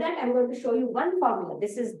you do that? I'm going to show you one formula.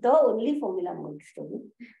 This is the only formula I'm going to show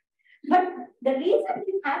you. But the reason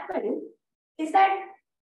this happened is that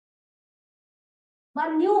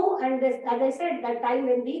one knew, and this, as I said, that time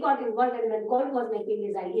when we got involved and when Kohn was making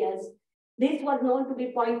his ideas, this was known to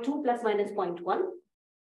be 0.2 plus minus 0.1.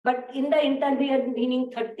 But in the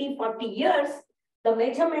intervening 30, 40 years, the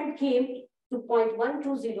measurement came to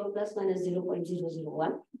 0.120 plus minus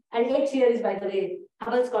 0.001. And H here is, by the way,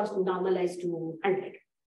 Hubble's constant normalized to 100.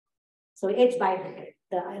 So H by 100,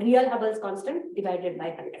 the real Hubble's constant divided by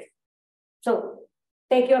 100. So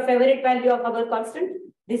take your favorite value of Hubble constant,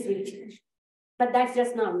 this will change. But that's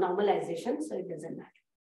just now normalization, so it doesn't matter.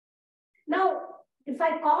 Now, if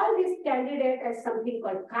I call this candidate as something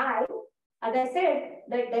called chi, as I said,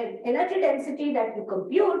 that the energy density that you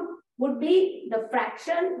compute would be the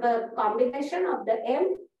fraction, the combination of the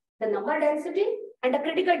M, the number density, and the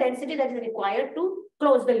critical density that is required to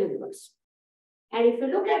close the universe. And if you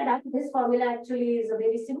look at that, this formula actually is a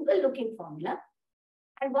very simple looking formula.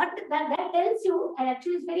 And what that tells you, and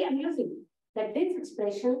actually is very amusing, that this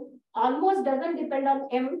expression almost doesn't depend on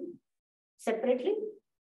M separately.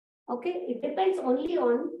 Okay, it depends only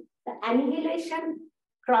on the annihilation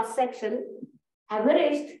cross-section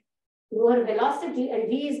averaged over velocity, and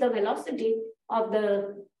V is the velocity of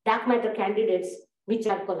the dark matter candidates which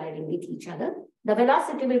are colliding with each other. The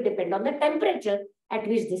velocity will depend on the temperature at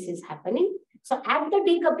which this is happening. So at the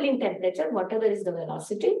decoupling temperature, whatever is the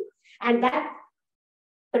velocity, and that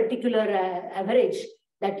particular average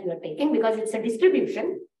that you are taking, because it's a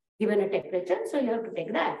distribution given a temperature, so you have to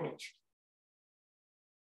take the average.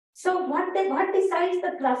 So what decides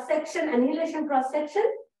the cross-section, annihilation cross-section?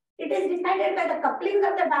 It is decided by the couplings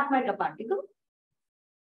of the dark matter particle,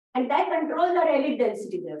 and that controls the Rayleigh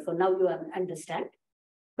density, therefore. Now you understand.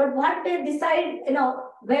 But what they decide,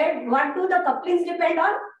 what do the couplings depend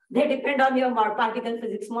on? They depend on your particle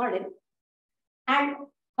physics model. And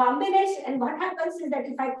combination, and what happens is that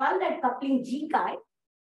if I call that coupling G chi,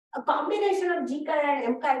 a combination of G chi and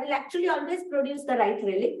M chi will actually always produce the right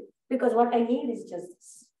Rayleigh, because what I need is just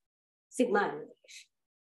this sigma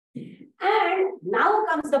annihilation. And now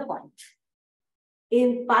comes the point.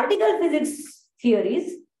 In particle physics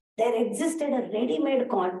theories, there existed a ready-made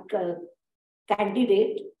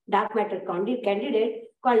candidate, dark matter candidate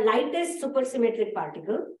called lightest supersymmetric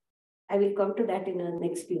particle. I will come to that in the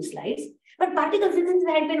next few slides. But particle physicists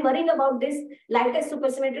had been worrying about this lightest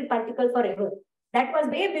supersymmetric particle forever. That was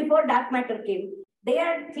way before dark matter came. They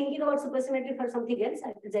are thinking about supersymmetry for something else.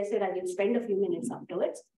 As I said, I will spend a few minutes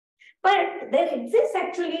afterwards. But there exists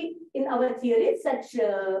actually in our theory such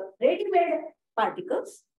ready-made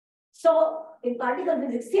particles. So in particle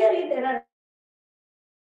physics theory, there are,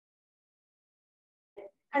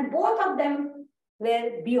 and both of them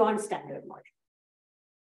were beyond standard model.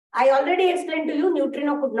 I already explained to you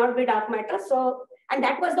neutrino could not be dark matter. So, and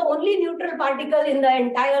that was the only neutral particle in the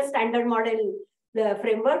entire standard model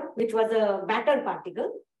framework, which was a matter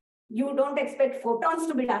particle. You don't expect photons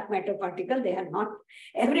to be dark matter particle. They are not.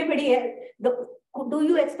 Everybody, do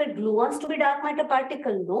you expect gluons to be dark matter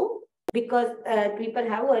particle? No, because people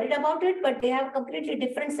have worried about it, but they have a completely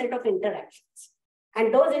different set of interactions.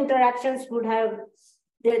 And those interactions would have,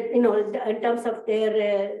 in terms of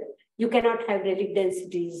their, you cannot have Rayleigh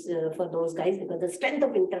densities for those guys, because the strength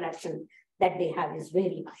of interaction that they have is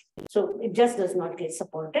very high. So it just does not get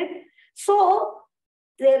supported. So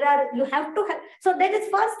you have to have, so that is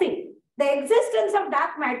first thing. The existence of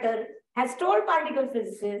dark matter has told particle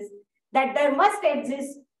physicists that there must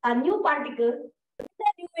exist a new particle with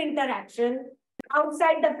a new interaction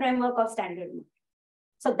outside the framework of standard model.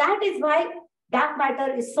 So that is why dark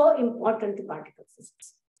matter is so important to particle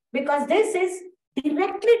physics. because this is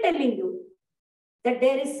directly telling you that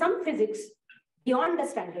there is some physics beyond the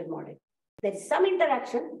standard model. There is some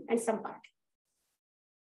interaction and some part.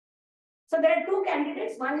 So there are two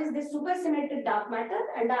candidates. One is this supersymmetric dark matter,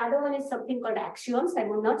 and the other one is something called axioms. I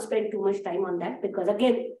will not spend too much time on that because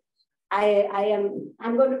again,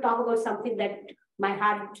 I'm going to talk about something that my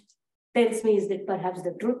heart tells me is that perhaps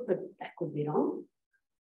the truth, but that could be wrong.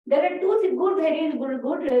 There are very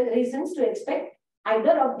good reasons to expect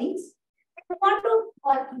either of these. I want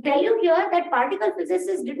to tell you here that particle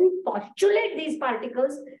physicists didn't postulate these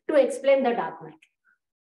particles to explain the dark matter.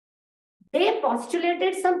 They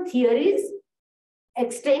postulated some theories,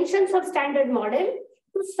 extensions of standard model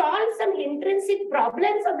to solve some intrinsic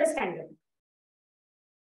problems of the standard.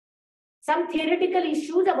 Some theoretical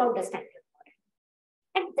issues about the standard model.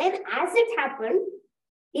 And then as it happened,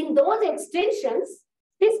 in those extensions,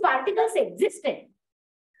 these particles existed.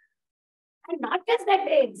 And not just that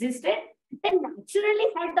they existed, they naturally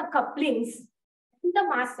had the couplings in the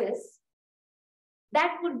masses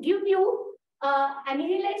that would give you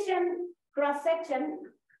annihilation cross-section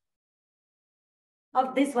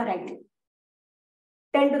of this variety,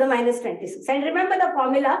 10 to the minus 26. And remember the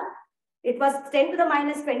formula, it was 10 to the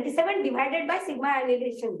minus 27 divided by sigma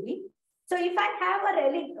annihilation V. So if I have a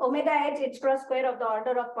relic omega h cross square of the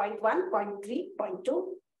order of 0.1, 0.3, 0.2,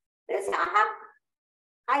 this,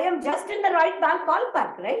 I am just in the right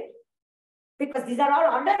ballpark, right? Because these are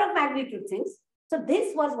all order of magnitude things. So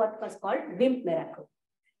this was what was called WIMP miracle.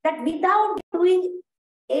 That without doing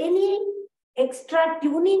any extra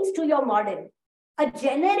tunings to your model, a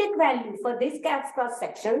generic value for this gas cross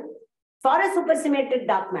section for a supersymmetric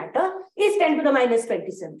dark matter is 10 to the minus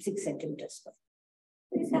 26 centimeters square.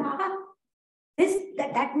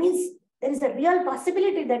 That means there is a real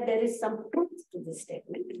possibility that there is some truth to this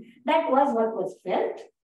statement. That was what was felt,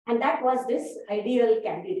 and that was this ideal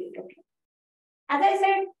candidate. Okay. As I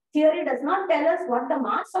said, theory does not tell us what the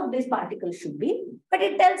mass of this particle should be, but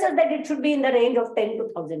it tells us that it should be in the range of 10 to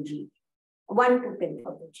 1000 G, 1 to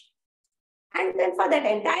 10,000 G. And then for that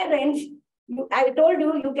entire range, I told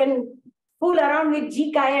you, you can fool around with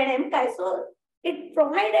G chi and M chi. So it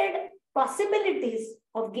provided possibilities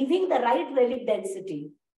of giving the right relic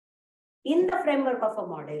density in the framework of a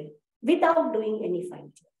model without doing any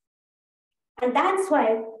fine tuning. And that's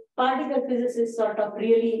why particle physicists sort of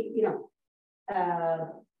really,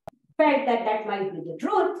 felt that that might be the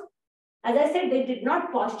truth. As I said, they did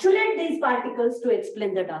not postulate these particles to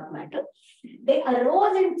explain the dark matter. They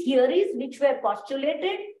arose in theories which were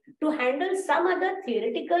postulated to handle some other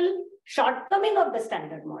theoretical shortcoming of the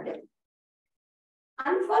standard model.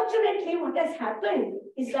 Unfortunately, what has happened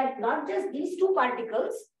is that not just these two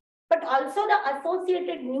particles, but also the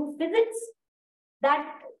associated new physics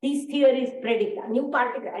that these theories predict,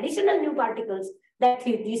 additional new particles that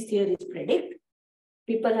these theories predict.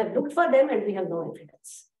 People have looked for them and we have no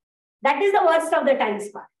evidence. That is the worst of the times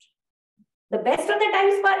part. The best of the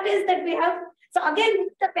times part is that we have, so again,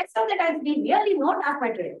 the best of the times, we really know dark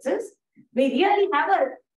matter exists. We really have a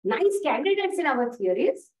nice candidates in our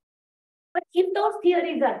theories. But if those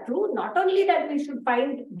theories are true, not only that we should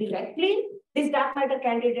find directly this dark matter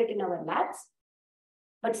candidate in our labs,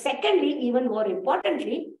 but secondly, even more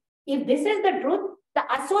importantly, if this is the truth, the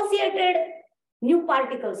associated new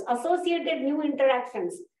particles, associated new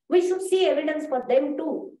interactions, we should see evidence for them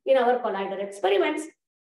too in our collider experiments.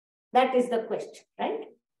 That is the question, right?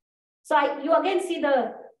 So you again see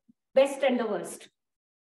the best and the worst.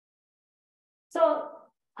 So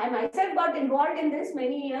I myself got involved in this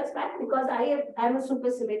many years back because I am a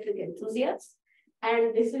supersymmetric enthusiast.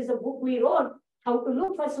 And this is a book we wrote, how to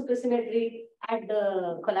look for supersymmetry at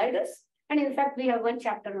the colliders. And in fact, we have one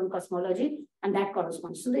chapter on cosmology, and that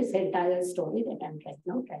corresponds to this entire story that I'm right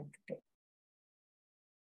now trying to tell.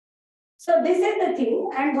 So this is the thing.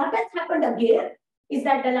 And what has happened again is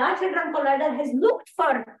that the Large Hadron Collider has looked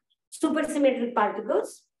for supersymmetric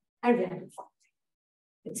particles, and we haven't found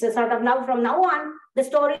it. It's a sort of now, from now on, the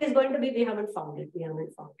story is going to be, we haven't found it, we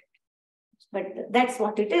haven't found it. But that's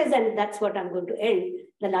what it is, and that's what I'm going to end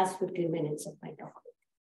the last 15 minutes of my talk.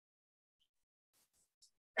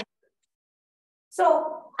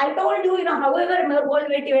 So I told you, however well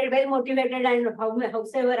motivated and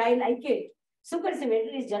however I like it,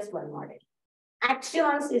 supersymmetry is just one model.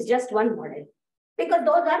 Axioms is just one model. Because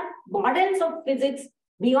those are models of physics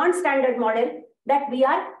beyond standard model that we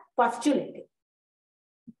are postulating.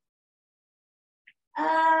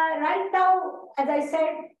 Right now, as I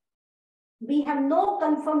said, we have no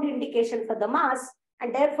confirmed indication for the mass,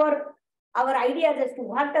 and therefore our ideas as to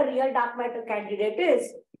what a real dark matter candidate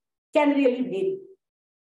is can really vary.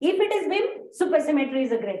 If it is WIMP, supersymmetry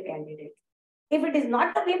is a great candidate. If it is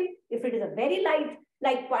not a WIMP, if it is a very light,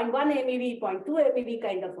 like 0.1 MeV, 0.2 MeV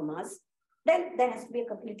kind of a mass, then there has to be a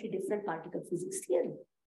completely different particle physics theory.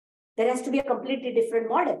 There has to be a completely different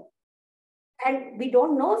model. And we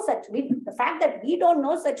don't know such, the fact that we don't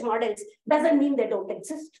know such models doesn't mean they don't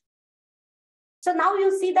exist. So now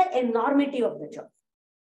you see the enormity of the job.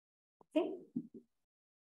 Okay.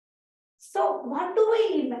 So what do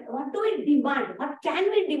we demand? What can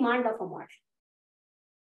we demand of a model?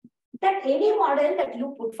 That any model that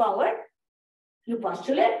you put forward, you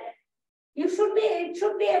postulate, it should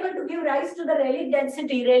be able to give rise to the Rayleigh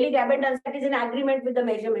density, Rayleigh abundance that is in agreement with the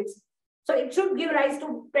measurements. So it should give rise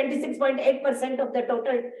to 26.8% of the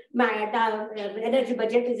total energy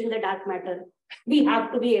budget is in the dark matter. We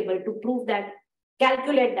have to be able to prove that,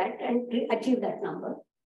 calculate that, and achieve that number.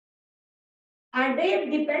 And they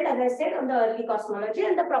depend, as I said, on the early cosmology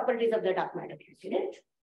and the properties of the dark matter candidate.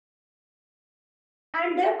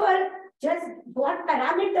 And therefore, just what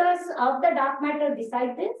parameters of the dark matter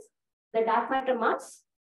decide this? The dark matter mass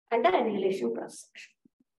and the annihilation cross-section.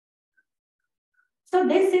 So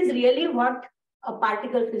this is really what a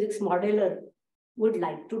particle physics modeler would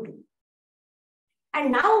like to do.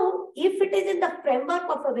 And now, if it is in the framework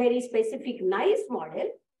of a very specific, nice model,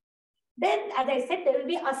 then, as I said, there will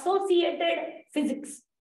be associated physics.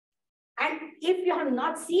 And if you have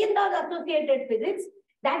not seen the associated physics,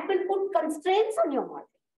 that will put constraints on your model.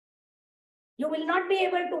 You will not be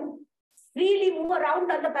able to freely move around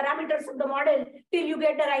on the parameters of the model till you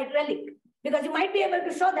get the right relic. Because you might be able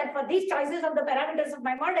to show that for these choices of the parameters of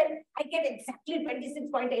my model, I get exactly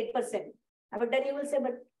 26.8%. But then you will say,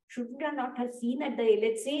 but shouldn't I not have seen at the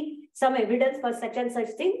LHC some evidence for such and such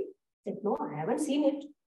thing? I said, no, I haven't seen it.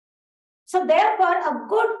 So therefore, a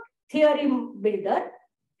good theory builder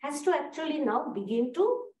has to actually now begin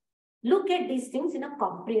to look at these things in a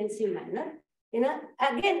comprehensive manner.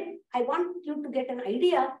 Again, I want you to get an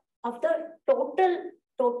idea of the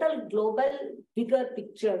total global bigger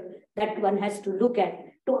picture that one has to look at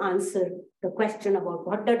to answer the question about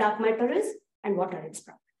what the dark matter is and what are its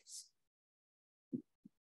properties.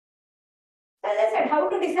 As I said, how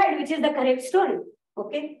to decide which is the correct story?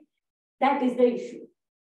 Okay, that is the issue.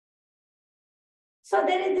 So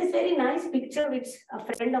there is this very nice picture which a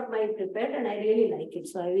friend of mine prepared, and I really like it.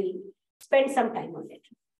 So I will spend some time on it.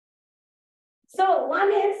 So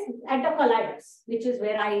one is at the colliders, which is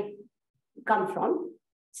where I come from.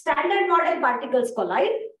 Standard model particles collide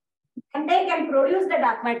and they can produce the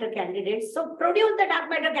dark matter candidates. So produce the dark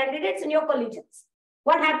matter candidates in your collisions.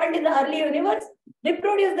 What happened in the early universe?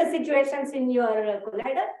 Reproduce the situations in your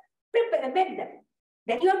collider, make them.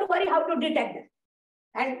 Then you have to worry how to detect them.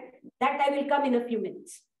 And that I will come in a few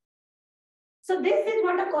minutes. So this is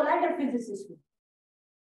what a collider physicist will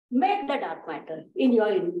do. Make the dark matter in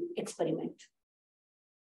your experiment.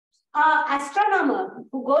 An astronomer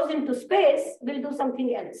who goes into space will do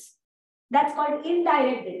something else. That's called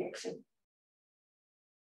indirect detection.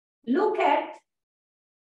 Look at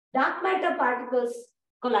dark matter particles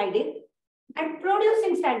colliding and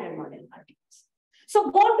producing standard model particles. So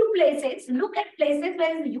go to places, look at places where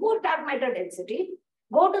there is huge dark matter density,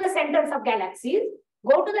 go to the centers of galaxies,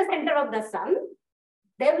 go to the center of the sun.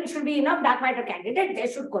 There should be enough dark matter candidates,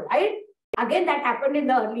 they should collide. Again, that happened in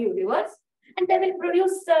the early universe. And they will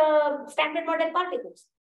produce standard model particles.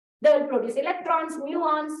 They will produce electrons,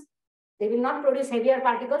 muons. They will not produce heavier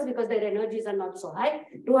particles because their energies are not so high.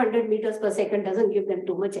 200 meters per second doesn't give them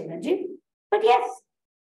too much energy. But yes,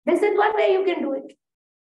 this is one way you can do it.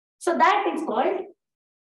 So that is called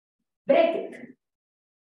break it.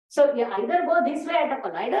 So you either go this way at a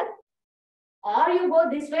collider, or you go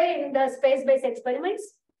this way in the space-based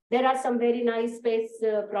experiments. There are some very nice space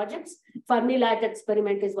projects. Fermi-Lab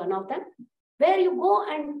experiment is one of them, where you go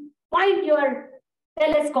and point your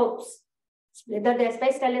telescopes, whether they're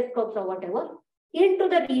space telescopes or whatever, into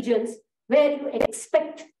the regions where you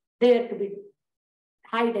expect there to be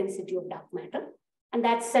high density of dark matter. And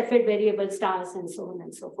that's Cepheid variable stars and so on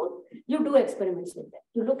and so forth. You do experiments with them.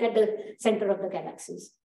 You look at the center of the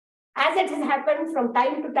galaxies. As it has happened from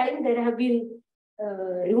time to time, there have been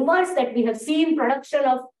rumors that we have seen production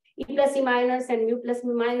of E plus E minus and mu plus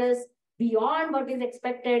mu minus beyond what is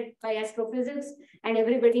expected by astrophysics. And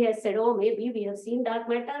everybody has said, oh, maybe we have seen dark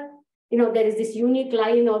matter. You know, there is this unique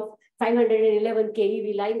line of 511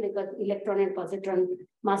 keV line because electron and positron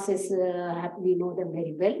masses, we know them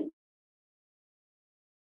very well.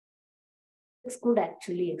 This could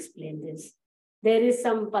actually explain this. There is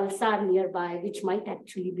some pulsar nearby which might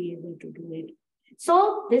actually be able to do it.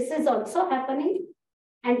 So this is also happening.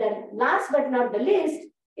 And the last but not the least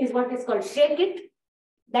is what is called shake it.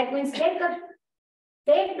 That means take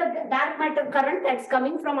the dark matter current that's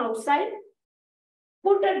coming from outside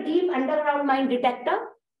put a deep underground mine detector,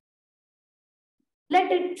 let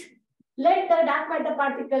the dark matter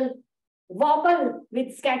particle wobble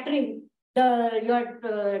with scattering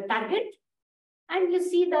your target, and you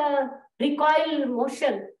see the recoil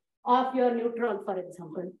motion of your neutron, for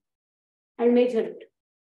example, and measure it.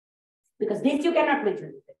 Because this you cannot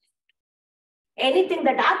measure. Anything,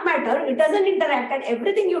 the dark matter, it doesn't interact, and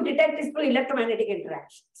everything you detect is through electromagnetic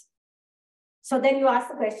interactions. So then you ask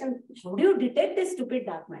the question, how do you detect this stupid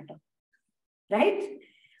dark matter? Right?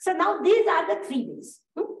 So now these are the three ways.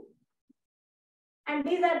 And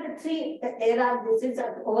these are the three, this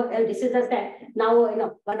is now,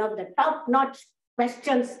 one of the top-notch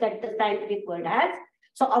questions that the scientific world has.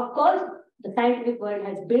 So of course, the scientific world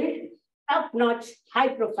has built top-notch,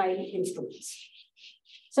 high-profile instruments.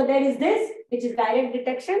 So there is this, which is direct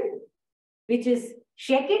detection, which is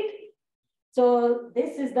shake it. So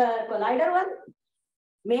this is the collider one,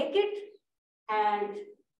 make it, and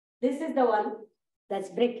this is the one that's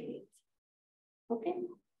breaking it. Okay.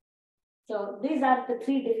 So these are the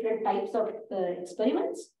three different types of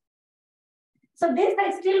experiments. So this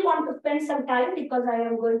I still want to spend some time because I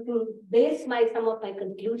am going to base some of my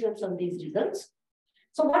conclusions on these results.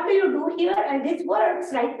 So what do you do here? And this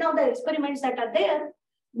works right now, the experiments that are there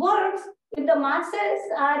works if the masses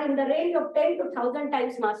are in the range of 10 to 1,000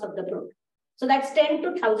 times mass of the proton. So that's 10 to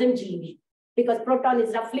 1,000 GeV, because proton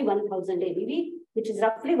is roughly 1,000 MeV, which is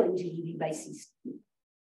roughly 1 GeV by c².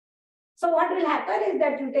 So what will happen is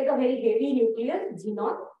that you take a very heavy nucleus,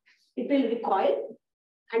 xenon, it will recoil,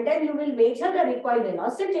 and then you will measure the recoil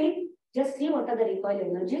velocity. Just see what are the recoil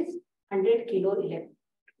energies, 100 kilo electrons.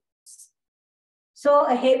 So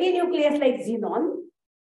a heavy nucleus like xenon,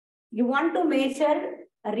 you want to measure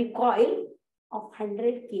a recoil of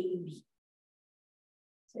 100 keV.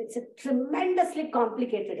 So it's a tremendously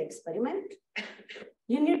complicated experiment.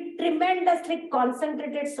 You need tremendously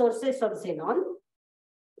concentrated sources of xenon.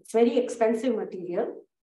 It's very expensive material.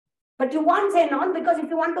 But you want xenon because if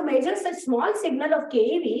you want to measure such small signal of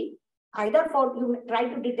keV, either you try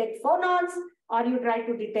to detect phonons or you try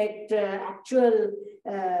to detect actual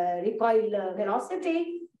recoil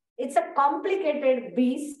velocity, it's a complicated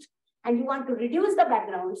beast and you want to reduce the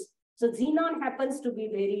backgrounds. So xenon happens to be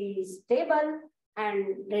very stable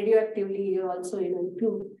and radioactively also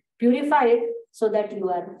purify it so that you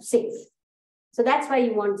are safe. So that's why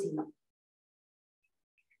you want xenon.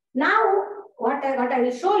 Now, what I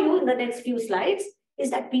will show you in the next few slides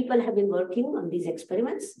is that people have been working on these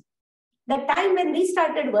experiments. The time when we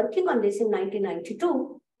started working on this in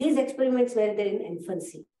 1992, these experiments were there in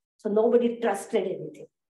infancy. So nobody trusted anything.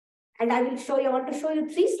 And I want to show you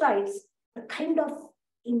 3 slides, the kind of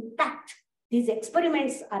impact these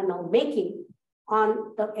experiments are now making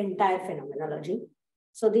on the entire phenomenology.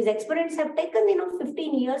 So these experiments have taken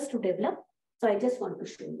 15 years to develop. So I just want to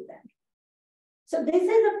show you that. So this is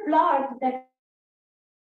a plot that,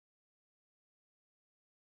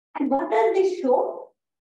 and what does this show?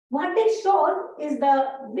 What it shows is the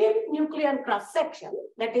WIMP nuclear cross section.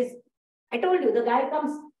 That is, I told you, the guy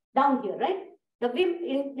comes down here, right? The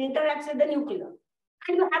WIMP interacts with the nuclear.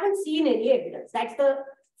 And you haven't seen any evidence. That's the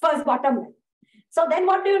first bottom line. So then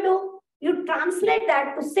what do? You translate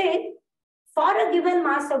that to say, for a given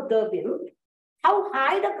mass of the WIMP, how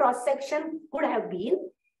high the cross section could have been,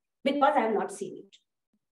 because I have not seen it.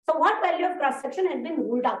 So what value of cross section has been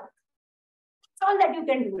ruled out? That's all that you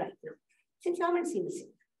can do right now, since you haven't seen the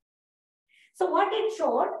same. So what it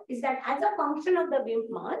showed is that as a function of the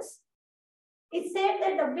WIMP mass, it said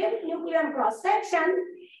that the WIMP nucleon cross section,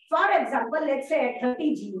 for example, let's say at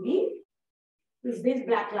 30 GeV, is this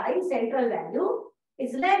black line, central value,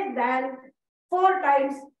 is less than 4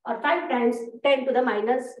 times or 5 times 10 to the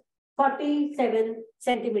minus 47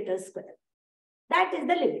 centimeters square. That is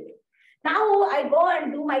the limit. Now I go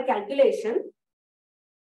and do my calculation.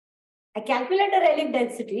 I calculate the relic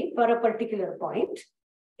density for a particular point.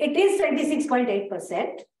 It is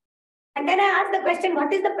 26.8%. And then I ask the question,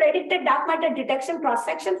 what is the predicted dark matter detection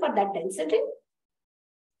cross-section for that density?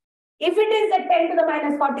 If it is at 10 to the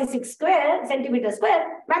minus 46 centimeters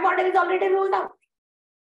square, my model is already ruled out.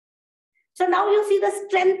 So now you see the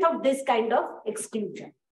strength of this kind of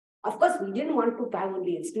exclusion. Of course, we didn't want to have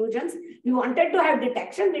only exclusions. We wanted to have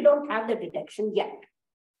detection. We don't have the detection yet.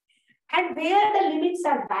 And where the limits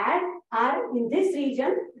are bad are in this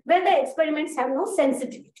region where the experiments have no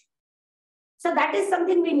sensitivity. So that is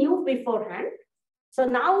something we knew beforehand. So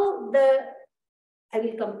now I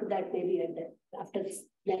will come to that maybe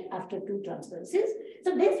after 2 transferences.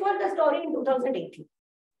 So this was the story in 2018.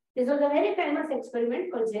 This was a very famous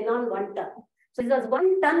experiment called xenon 1 ton. So this was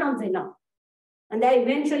 1 ton of xenon. And they are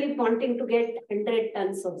eventually wanting to get 100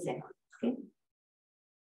 tons of xenon. Okay.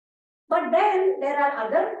 But then there are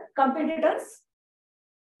other competitors.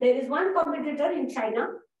 There is one competitor in China,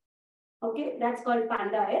 okay, that's called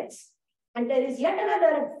Panda X. And there is yet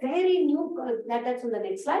another very new, that's on the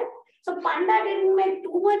next slide. So Panda didn't make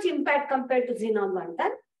too much impact compared to Xenon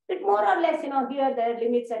 110. It more or less, here their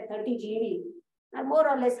limits at 30 GeV are more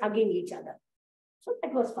or less hugging each other. So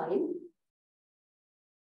that was fine.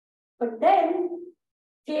 But then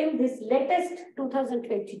came this latest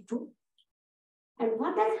 2022. And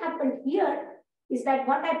what has happened here is that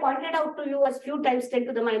what I pointed out to you as few times 10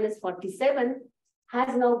 to the minus 47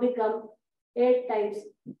 has now become 8 times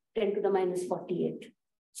 10 to the minus 48.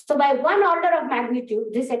 So by one order of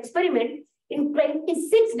magnitude, this experiment in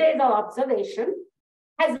 26 days of observation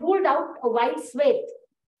has ruled out a wide swathe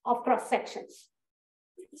of cross sections.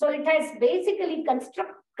 So it has basically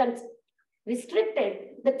restricted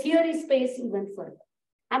the theory space even further.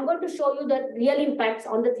 I'm going to show you the real impacts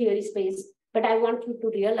on the theory space, but I want you to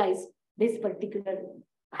realize this particular,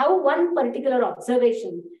 how one particular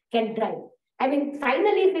observation can drive. I mean,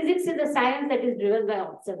 finally, physics is a science that is driven by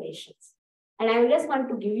observations. And I just want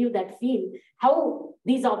to give you that feel, how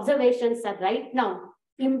these observations are right now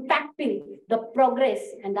impacting the progress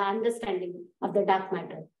and the understanding of the dark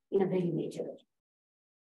matter in a very major way.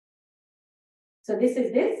 So this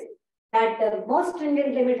is that the most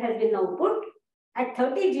stringent limit has been now put at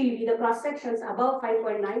 30 GeV, the cross sections above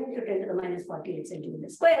 5.9 to 10 to the minus 48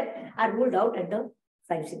 centimeters square are ruled out at the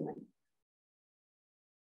 5 sigma.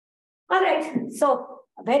 All right, so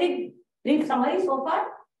a very brief summary so far.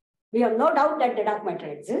 We have no doubt that the dark matter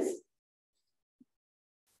exists.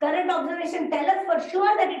 Current observation tell us for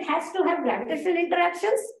sure that it has to have gravitational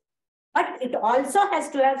interactions, but it also has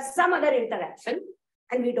to have some other interaction,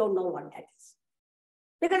 and we don't know what that is.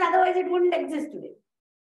 Because otherwise it wouldn't exist today.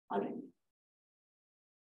 All right.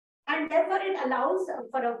 And therefore it allows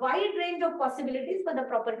for a wide range of possibilities for the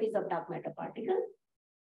properties of dark matter particles.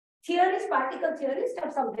 Theorists, particle theorists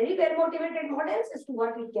have some very well-motivated models as to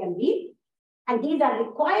what it can be. And these are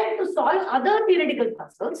required to solve other theoretical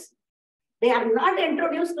puzzles. They are not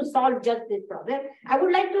introduced to solve just this problem. I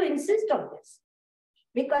would like to insist on this.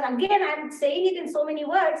 Because again, I'm saying it in so many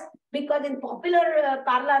words, because in popular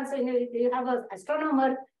parlance, if you have an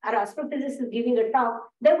astronomer or astrophysicist giving a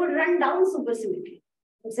talk, they would run down supersymmetry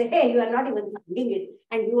and say, hey, you are not even finding it,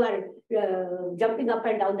 and you are jumping up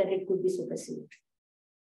and down that it could be supersymmetry.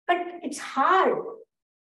 But it's hard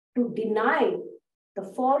to deny the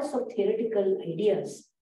force of theoretical ideas.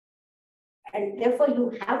 And therefore,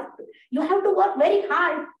 you have to work very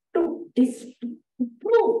hard to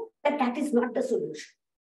prove that that is not the solution.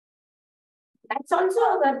 That's also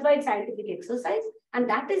a worthwhile scientific exercise, and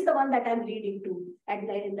that is the one that I'm leading to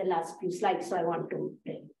in the last few slides, so I want to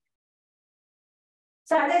tell you.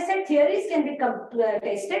 So as I said, theories can be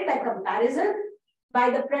tested by comparison by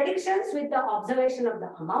the predictions with the observation of the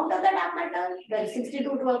amount of the dark matter, the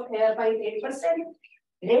 62.8%,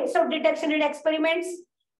 rates of detection in experiments,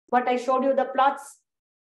 what I showed you, the plots,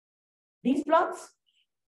 these plots.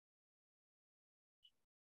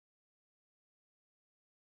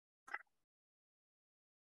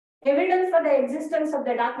 Evidence for the existence of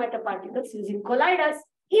the dark matter particles using colliders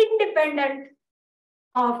independent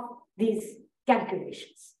of these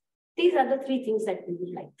calculations. These are the three things that we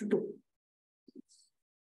would like to do.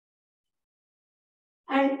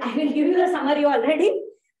 And I will give you the summary already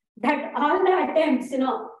that all the attempts,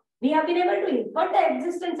 we have been able to infer the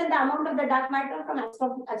existence and the amount of the dark matter from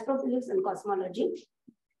astrophysics and cosmology.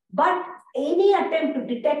 But any attempt to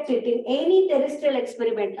detect it in any terrestrial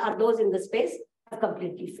experiment or those in the space have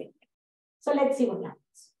completely failed. So let's see what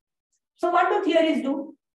happens. So what do theories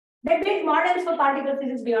do? They build models for particle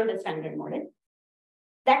physics beyond the standard model.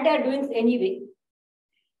 That they are doing anyway.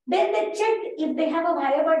 Then they check if they have a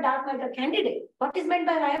viable dark matter candidate. What is meant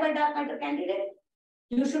by viable dark matter candidate?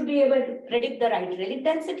 You should be able to predict the right relic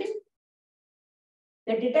density,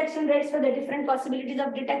 the detection rates for the different possibilities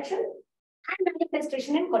of detection, and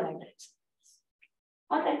manifestation in colliders.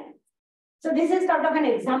 All right. So this is sort of an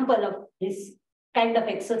example of this kind of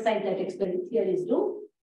exercise that experiment theories do.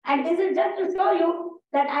 And this is just to show you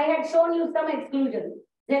that I had shown you some exclusions.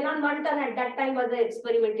 Xenon 110 at that time was an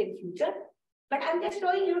experiment in future. But I'm just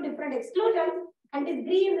showing you different exclusions, and these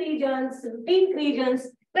green regions, pink regions,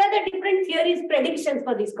 where the different theories predictions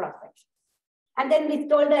for these cross sections. And then we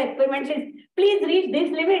told the experimentalists, please reach this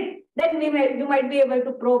limit, then you might be able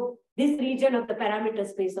to probe this region of the parameter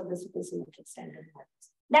space of the supersymmetric standard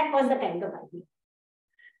models. That was the kind of idea.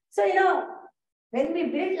 So, when we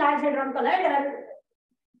built Large Hadron Collider,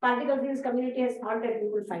 particle physics community has thought that we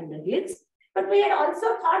will find the hits, but we had also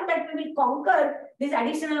thought that we will conquer these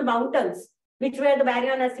additional mountains, which were the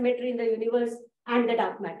baryon asymmetry in the universe and the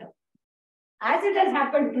dark matter. as it has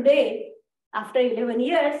happened today, after 11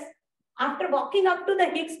 years, after walking up to the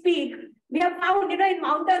Higgs peak, we have found, in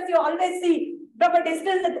mountains, you always see from a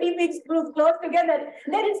distance, the three peaks close together.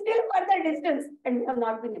 There is still further distance, and we have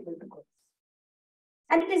not been able to go.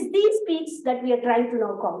 And it is these peaks that we are trying to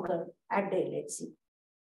now conquer at the LHC.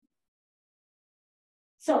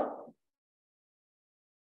 So,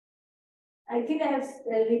 I think I have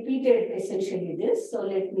repeated essentially this. So,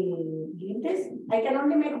 let me leave this. I can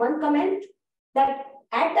only make one comment that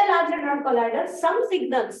at the Large Hadron Collider, some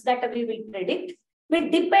signals that we will predict will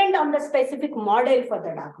depend on the specific model for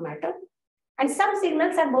the dark matter. And some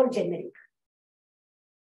signals are more generic.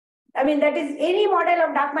 I mean, that is, any model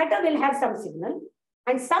of dark matter will have some signal.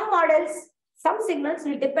 And some signals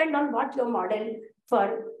will depend on what your model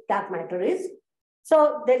for dark matter is.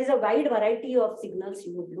 So there is a wide variety of signals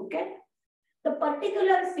you would look at. The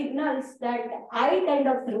particular signals that I kind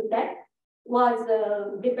of looked at was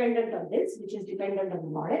dependent on this, which is dependent on the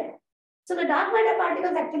model. So the dark matter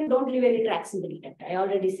particles actually don't leave any tracks in the detector. I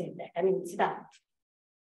already said that. I mean, it's dark.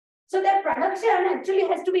 So their production actually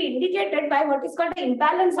has to be indicated by what is called the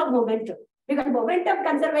imbalance of momentum. Because momentum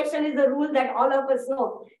conservation is a rule that all of us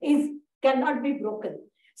know cannot be broken.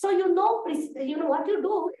 So what you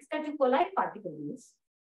do is that you collide particles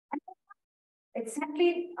and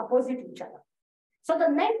exactly opposite each other. So the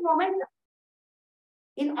net momentum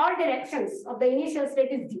in all directions of the initial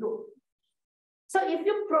state is 0. So if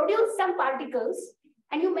you produce some particles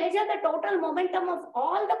and you measure the total momentum of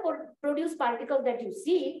all the produced particles that you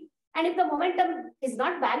see, and if the momentum is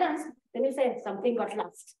not balanced, then you say something got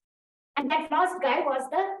lost. And that lost guy was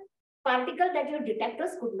the particle that your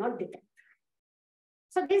detectors could not detect.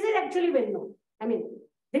 So this is actually well known. I mean,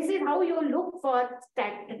 this is how you look for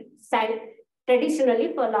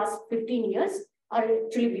traditionally for last 15 years, or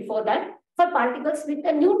actually before that, for particles with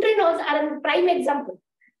the neutrinos are a prime example.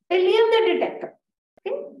 They leave the detector.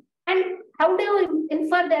 Okay? And how do you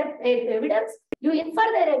infer their evidence? You infer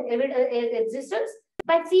their existence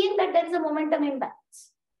by seeing that there is a momentum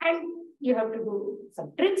imbalance. And you have to do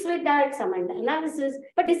some tricks with that, some analysis,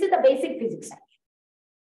 but this is the basic physics.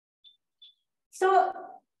 So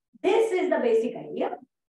this is the basic idea.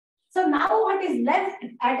 So now what is left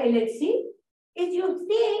at LHC is you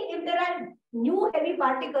see if there are new heavy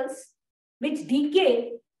particles which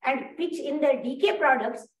decay and which in their decay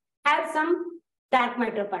products have some dark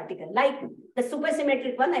matter particle, like the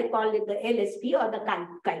supersymmetric one, I call it the LSP or the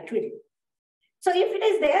chi-twin. So if it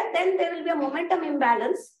is there, then there will be a momentum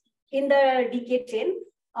imbalance in the decay chain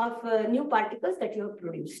of new particles that you have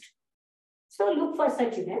produced. So look for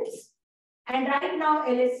such events. And right now,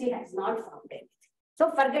 LHC has not found anything. So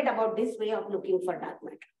forget about this way of looking for dark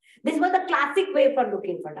matter. This was the classic way for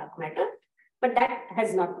looking for dark matter, but that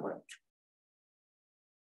has not worked.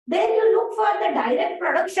 Then you look for the direct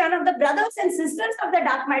production of the brothers and sisters of the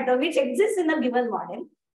dark matter, which exists in a given model.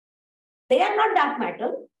 They are not dark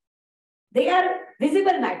matter. They are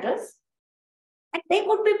visible matters, and they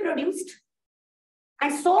could be produced.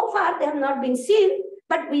 And so far, they have not been seen,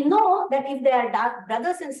 but we know that if they are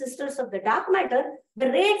brothers and sisters of the dark matter, the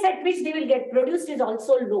rates at which they will get produced is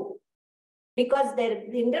also low, because the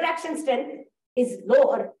interaction strength is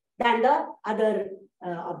lower than the other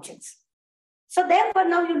objects. So therefore,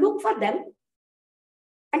 now you look for them,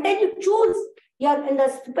 and then you choose in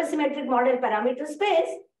the supersymmetric model parameter space,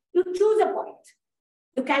 you choose a point.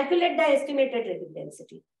 You calculate the estimated radial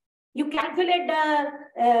density. You calculate the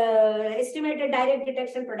estimated direct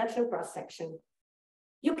detection production cross-section.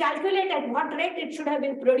 You calculate at what rate it should have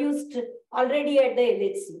been produced already at the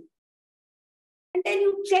LHC. And then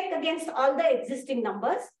you check against all the existing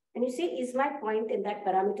numbers and you see, is my point in that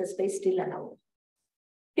parameter space still allowed?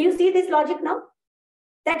 Do you see this logic now?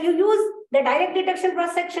 That you use the direct detection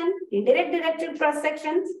cross-section, indirect detection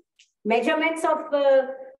cross-sections, measurements of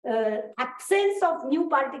absence of new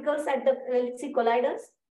particles at the LHC colliders.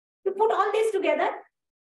 You put all this together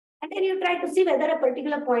and then you try to see whether a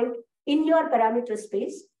particular point in your parameter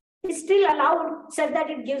space is still allowed such that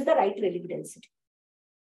it gives the right relative density.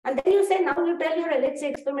 And then you say, now you tell your LHC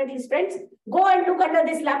experimentalist friends, go and look under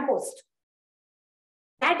this lamppost.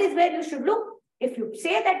 That is where you should look. If you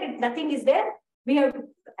say that nothing is there, we have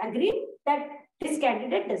agreed that this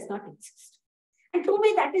candidate does not exist. And to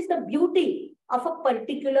me, that is the beauty of a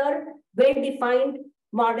particular well-defined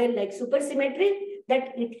model like supersymmetry,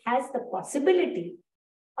 that it has the possibility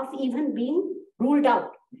of even being ruled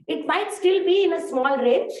out. It might still be in a small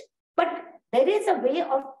range, but there is a way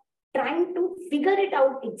of trying to figure it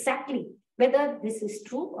out exactly whether this is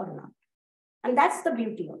true or not. And that's the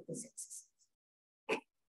beauty of this exercise.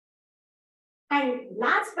 And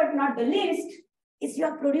last but not the least is you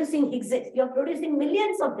are producing Higgses. You are producing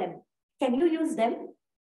millions of them. Can you use them?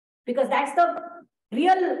 Because that's the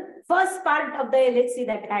real first part of the LHC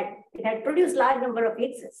that it had produced large number of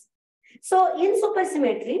Higgses. So in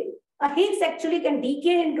supersymmetry, a Higgs actually can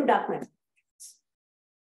decay into dark matter.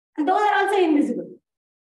 And those are also invisible.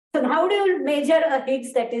 So how do you measure a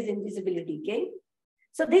Higgs that is invisibly decaying?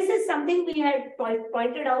 So this is something we had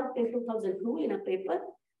pointed out in 2002 in a paper,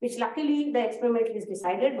 which luckily the experimentalists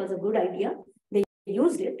decided was a good idea. They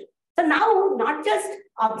used it. So now, not just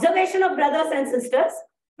observation of brothers and sisters,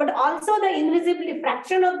 but also the invisibility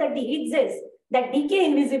fraction of the Higgses that decay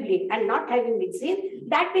invisibly and not having been seen,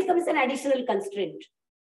 that becomes an additional constraint.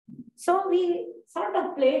 So we sort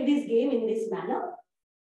of played this game in this manner.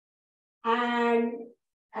 And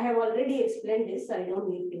I have already explained this, so I don't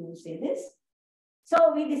need to say this.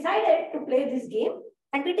 So we decided to play this game,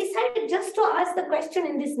 and we decided just to ask the question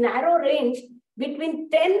in this narrow range between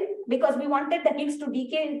 10, because we wanted the Higgs to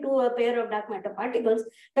decay into a pair of dark matter particles,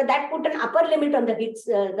 so that put an upper limit on the Higgs,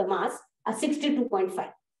 the mass,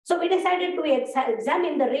 62.5. So we decided to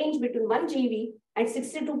examine the range between 1 GeV and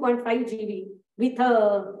 62.5 GeV with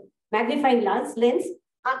a magnifying lens,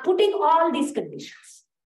 putting all these conditions.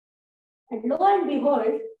 And lo and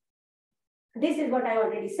behold, this is what I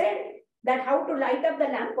already said, that how to light up the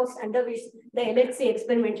lamppost under which the LHC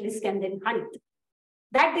experimentalists can then hunt.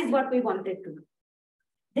 That is what we wanted to do.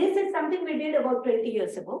 This is something we did about 20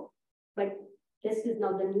 years ago, but this is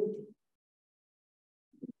now the new thing.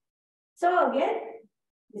 So again,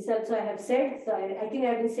 this also I have said, so I think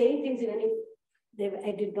I have been saying things even if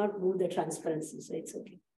I did not move the transparency, so it's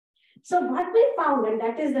okay. So what we found, and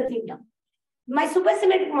that is the thing now, my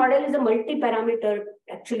supersymmetric model is a multi-parameter,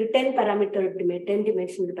 actually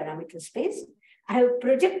 10-dimensional parameter space. I have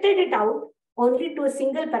projected it out only to a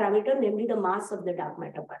single parameter, namely the mass of the dark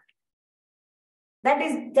matter particle. That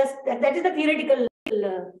is the theoretical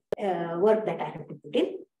work that I have to put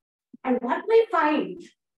in. And what we find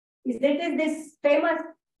is that is this famous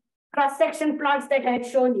cross-section plots that I had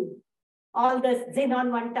shown you, all the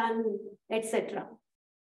xenon 1 ton, etc.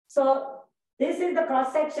 So this is the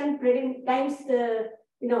cross-section times the,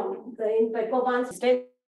 in Pecovans system.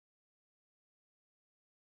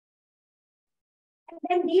 And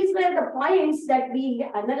then these were the points that we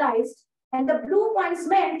analyzed, and the blue points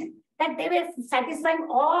meant that they were satisfying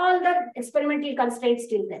all the experimental constraints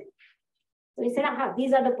till then. So we said, aha,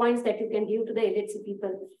 these are the points that you can give to the LHC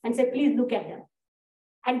people and say, please look at them.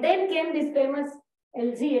 And then came this famous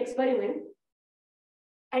LZ experiment.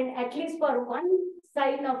 And at least for one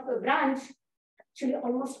side of the branch, actually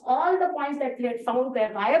almost all the points that we had found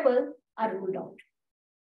were viable are ruled out.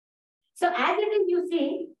 So as it is, you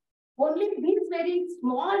see, only these very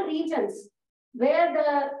small regions where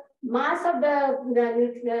the mass of the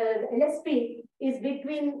LSP is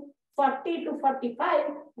between 40 to 45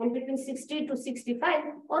 and between 60 to 65,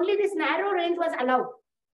 only this narrow range was allowed.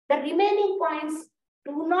 The remaining points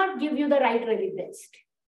do not give you the right relief density.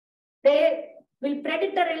 They will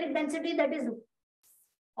predict a relief density that is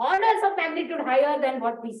orders of magnitude higher than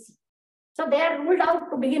what we see. So they are ruled out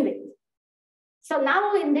to begin with. So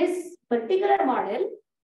now in this particular model,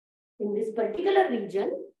 in this particular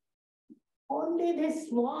region, only this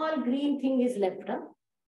small green thing is left.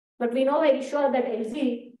 But we know very sure that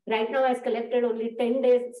LZ right now has collected only 10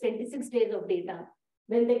 days, 26 days of data.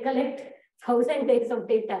 When they collect 1,000 days of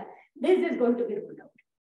data, this is going to be ruled out.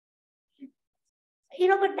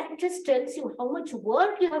 But that just tells you how much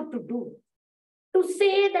work you have to do to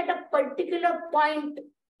say that a particular point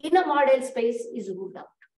in a model space is ruled out.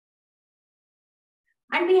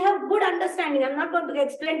 And we have good understanding. I'm not going to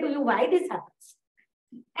explain to you why this happens.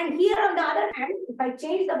 And here on the other hand, if I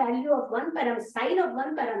change the value of one parameter, sign of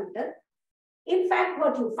one parameter, in fact,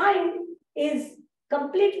 what you find is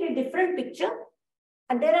completely different picture.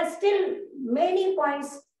 And there are still many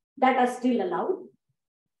points that are still allowed.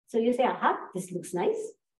 So you say, aha, this looks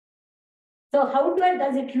nice. So how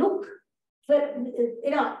does it look? So,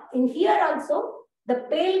 in here also, the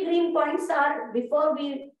pale green points are before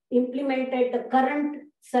we implemented the current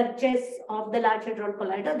searches of the Large Hadron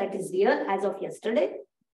Collider, that is real as of yesterday.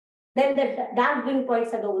 Then the dark green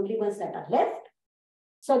points are the only ones that are left.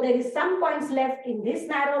 So there is some points left in this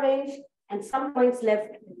narrow range and some points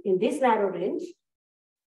left in this narrow range.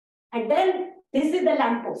 And then this is the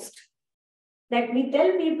lamppost that we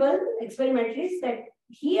tell people, experimentalists, that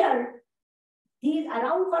here, these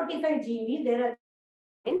around 45 GeV, there are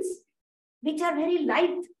points which are very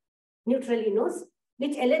light neutralinos,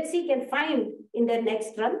 which LHC can find in their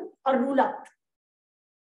next run or rule out.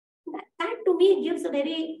 That to me gives a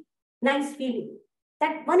very nice feeling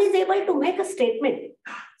that one is able to make a statement.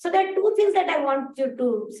 So there are two things that I want you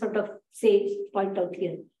to sort of say, point out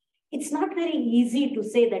here. it's not very easy to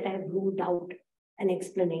say that I have ruled out an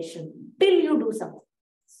explanation till you do something.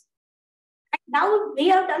 And now we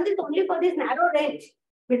have done this only for this narrow range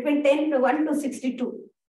between 1 to 62.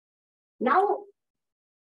 Now,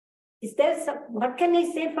 is there some, what can I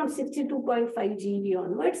say from 62.5 GeV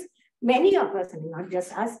onwards? Many of us, not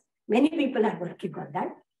just us, many people are working on that.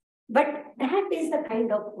 But that is the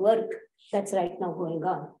kind of work that's right now going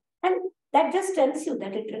on. And that just tells you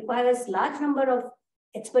that it requires large number of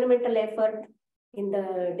experimental effort in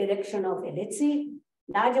the direction of LHC,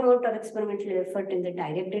 large amount of experimental effort in the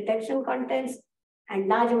direct detection context, and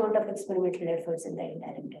large amount of experimental efforts in the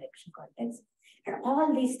indirect detection context. And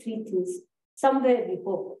all these three things, somewhere we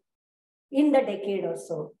hope, in the decade or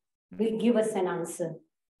so, will give us an answer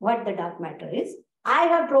what the dark matter is. I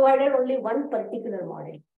have provided only one particular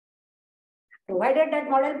model. Provided that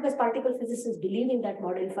model because particle physicists believe in that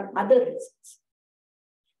model for other reasons.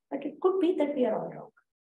 But it could be that we are all wrong.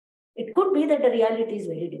 It could be that the reality is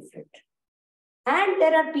very different. And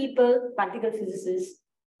there are people, particle physicists,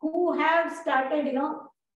 who have started,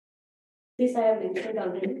 this I have mentioned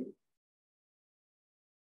already.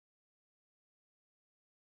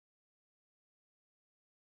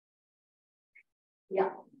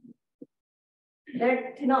 Yeah.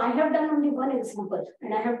 That, I have done only one example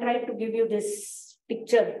and I have tried to give you this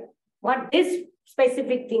picture, what this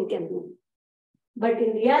specific thing can do. But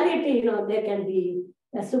in reality, there can be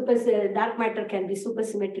a dark matter can be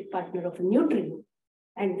supersymmetric partner of a neutrino.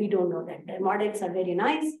 And we don't know that. The models are very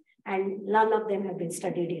nice and none of them have been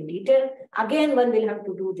studied in detail. Again, one will have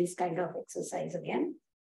to do this kind of exercise again.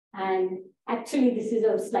 And actually, this is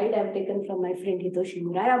a slide I've taken from my friend Hitoshi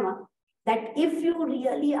Murayama, that if you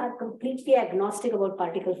really are completely agnostic about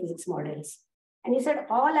particle physics models, and you said,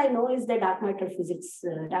 all I know is the dark matter physics,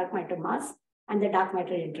 dark matter mass, and the dark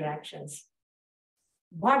matter interactions.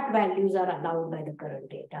 What values are allowed by the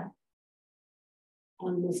current data?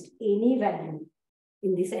 Almost any value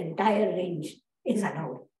in this entire range is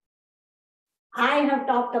allowed. I have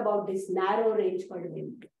talked about this narrow range called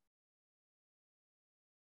WIMP.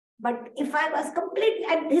 But if I was completely,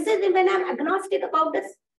 and this is when I'm agnostic about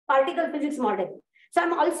this particle physics model. So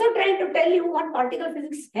I'm also trying to tell you what particle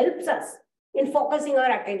physics helps us in focusing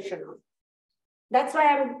our attention on. That's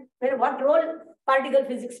why what role particle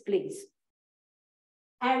physics plays.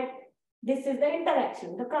 And this is the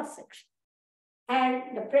interaction, the cross-section.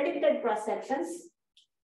 And the predicted cross-sections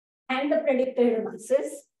and the predicted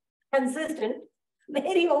masses, consistent,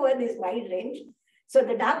 vary over this wide range. So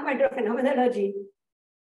the dark matter phenomenology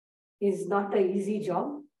is not an easy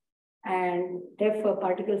job. And therefore,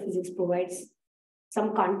 particle physics provides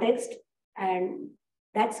some context. And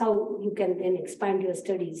that's how you can then expand your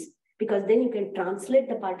studies, because then you can translate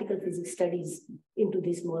the particle physics studies into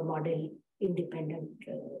these more model independent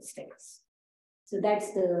studies. So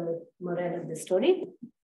that's the moral of the story.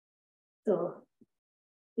 So,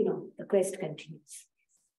 the quest continues.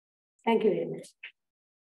 Thank you very much.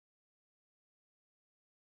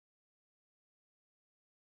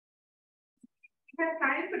 We have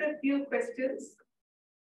time for a few questions.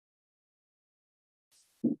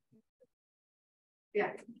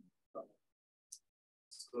 Yeah.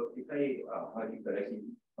 So if I heard you correctly,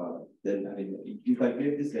 then you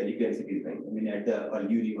calculate this Rayleigh densities, right? At the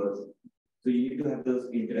early universe. So you need to have those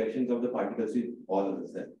interactions of the particles with all of the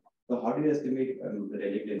cells. So how do you estimate the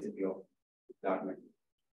Rayleigh density of dark matter?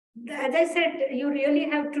 As I said, you really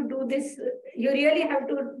have to do this. You really have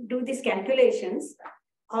to do these calculations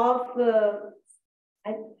of.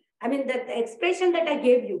 The expression that I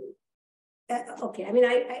gave you. Okay.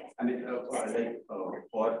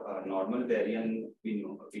 For normal baryon, we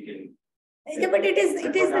can. Yeah, but it is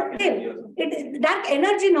the same. It is dark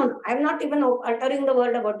energy. No, I'm not even uttering the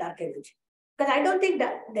word about dark energy, because I don't think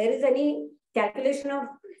that there is any calculation of,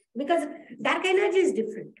 because dark energy is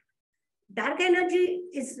different. Dark energy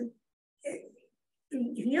is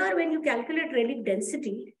here when you calculate Rayleigh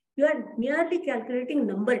density, you are merely calculating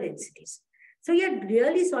number densities. So you are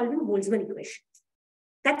really solving Boltzmann equations.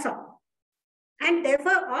 That's all. And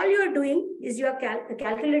therefore, all you are doing is you are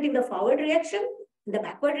calculating the forward reaction, the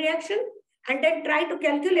backward reaction, and then try to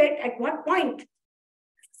calculate at what point,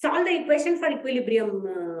 solve the equation for equilibrium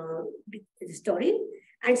story,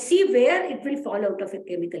 and see where it will fall out of a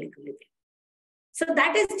chemical equilibrium. So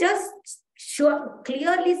that is just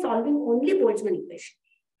clearly solving only Boltzmann equation,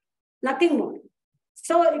 nothing more.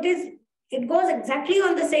 So it goes exactly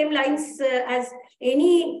on the same lines as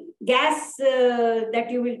any gas that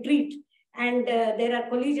you will treat, and there are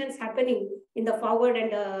collisions happening in the forward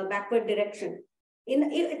and backward direction.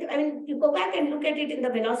 You go back and look at it in the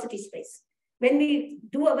velocity space. When we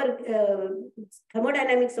do our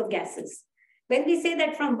thermodynamics of gases, when we say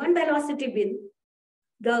that from one velocity bin,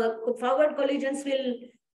 the forward collisions will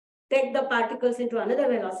take the particles into another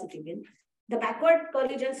velocity bin. The backward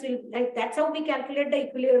collisions will, and that's how we calculate the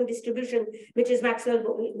equilibrium distribution, which is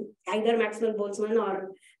either Maxwell-Boltzmann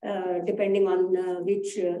or depending on which,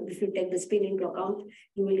 if you take the spin into account,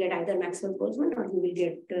 you will get either Maxwell-Boltzmann or you will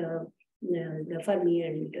get the Fermi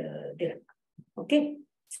and Dirac. Okay,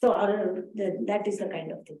 so that is the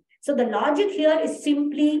kind of thing. So the logic here is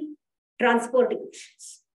simply transport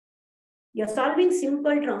equations. You're solving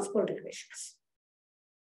simple transport equations.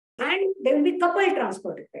 And there will be coupled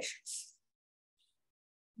transport equations.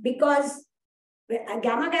 Because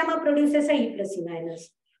gamma produces a E plus E minus.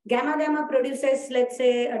 Gamma produces, let's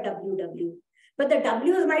say, a WW. But the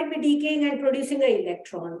W's might be decaying and producing an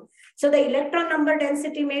electron. So the electron number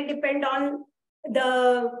density may depend on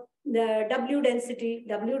the W density.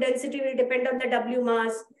 W density will depend on the W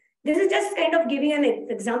mass. This is just kind of giving an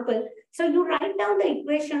example. So you write down the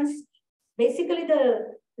equations, basically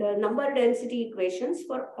the number density equations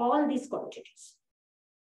for all these quantities.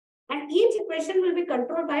 And each equation will be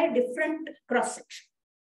controlled by a different cross-section.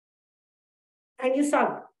 And you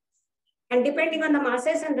solve. And depending on the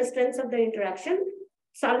masses and the strengths of the interaction,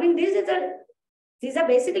 solving these are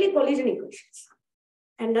basically collision equations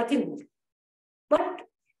and nothing more. But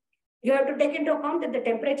you have to take into account that the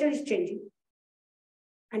temperature is changing.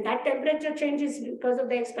 And that temperature change is because of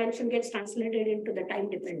the expansion gets translated into the time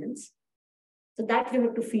dependence. So that you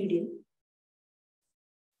have to feed in.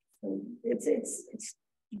 So it's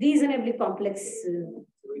reasonably complex. So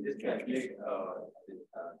we just calculate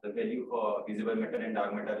the value for visible matter and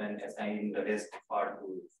dark matter and assign the rest part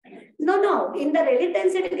to. No. In the relative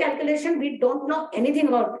density calculation, we don't know anything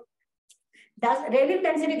about it. The relative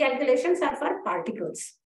density calculations are for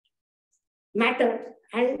particles, matter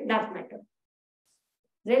and dark matter.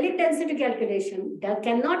 Relative density calculation that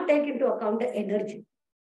cannot take into account the energy.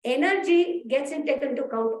 Energy gets taken into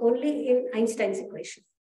account only in Einstein's equation.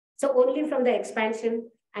 So only from the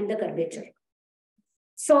expansion and the curvature.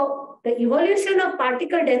 So the evolution of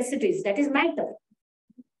particle densities, that is matter,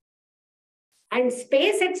 and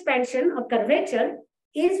space expansion or curvature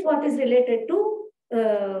is what is related to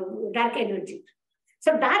dark energy.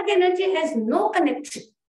 So dark energy has no connection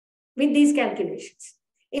with these calculations.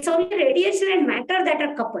 It's only radiation and matter that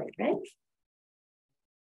are coupled, right?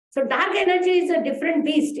 So dark energy is a different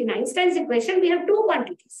beast. In Einstein's equation, we have two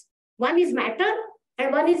quantities. One is matter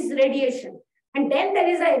and one is radiation. And then there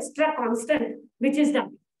is an extra constant, which is dark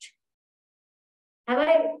energy. Have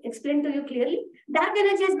I explained to you clearly? Dark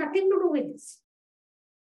energy has nothing to do with this.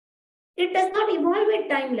 It does not evolve with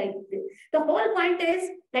time like this. The whole point is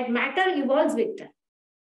that matter evolves with time.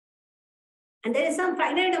 And there is some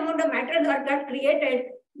finite amount of matter that got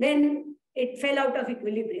created when it fell out of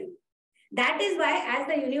equilibrium. That is why, as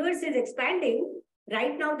the universe is expanding,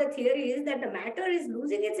 right now the theory is that the matter is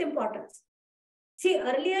losing its importance. See,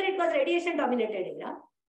 earlier it was radiation-dominated era.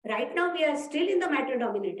 Right now we are still in the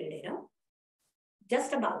matter-dominated era,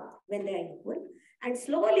 just about when they are equal. And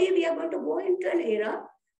slowly we are going to go into an era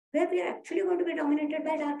where we are actually going to be dominated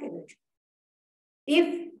by dark energy.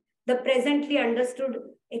 If the presently understood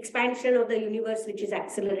expansion of the universe, which is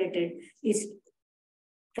accelerated, is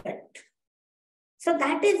correct. So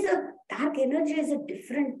that is dark energy is a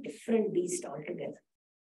different beast altogether.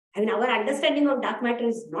 I mean, our understanding of dark matter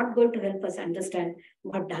is not going to help us understand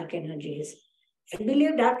what dark energy is. I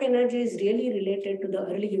believe dark energy is really related to the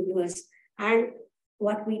early universe and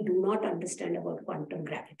what we do not understand about quantum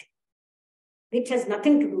gravity, which has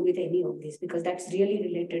nothing to do with any of this, because that's really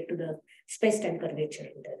related to the space-time curvature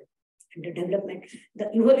and the development, the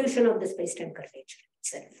evolution of the space-time curvature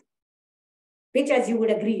itself, which, as you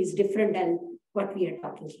would agree, is different than what we are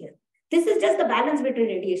talking here. This is just the balance between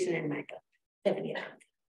radiation and matter that we are talking.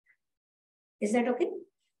 Is that okay?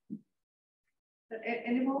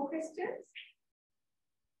 Any more questions?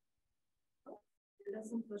 There are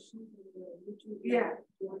some questions. Yeah.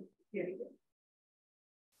 Here we go.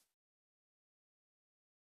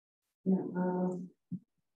 Yeah.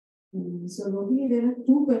 So Rohini, there are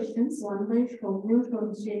two questions. One by Shomyo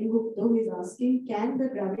from Shenigupta, who is asking, can the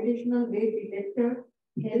gravitational wave detector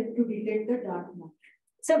help to detect the dark matter?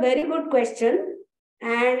 It's a very good question.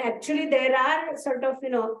 And actually there are sort of,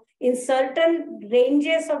 in certain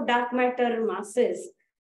ranges of dark matter masses,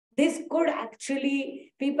 this could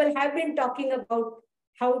actually, people have been talking about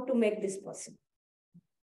how to make this possible.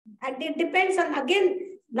 And it depends on,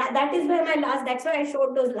 again, that is where that's why I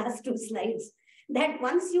showed those last two slides. That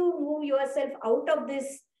once you move yourself out of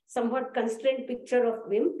this somewhat constrained picture of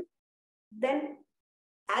WIMP, then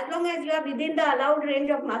as long as you are within the allowed range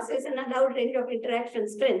of masses and allowed range of interaction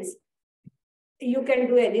strengths, you can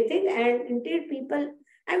do anything. And indeed people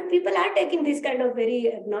are taking this kind of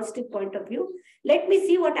very agnostic point of view. Let me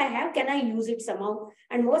see what I have. Can I use it somehow?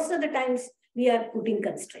 And most of the times we are putting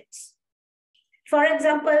constraints. For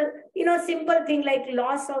example, simple thing like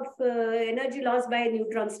loss of energy loss by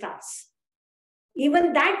neutron stars.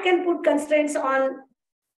 Even that can put constraints on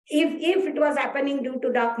if it was happening due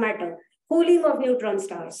to dark matter, cooling of neutron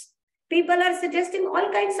stars. People are suggesting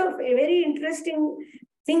all kinds of very interesting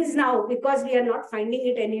things now because we are not finding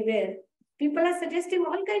it anywhere. People are suggesting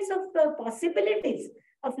all kinds of possibilities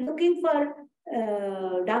of looking for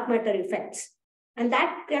dark matter effects. And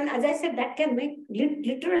that can, as I said, that can make,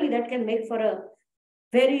 literally that can make for a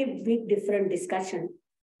very big different discussion.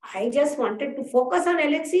 I just wanted to focus on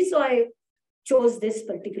LHC, so I chose this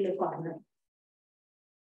particular corner.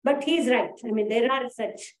 But he's right. I mean, there are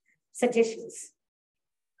such suggestions.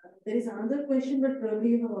 There is another question, but probably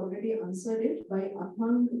you have already answered it, by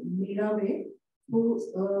Ahmad Mirave,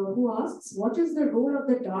 who asks, what is the role of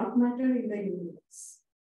the dark matter in the universe?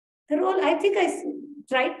 The role, I think I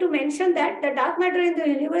tried to mention that the dark matter in the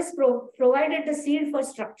universe provided the seed for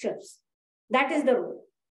structures. That is the role.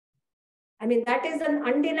 I mean, that is an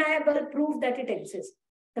undeniable proof that it exists.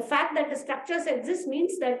 The fact that the structures exist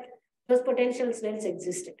means that those potential wells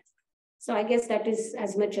existed. So I guess that is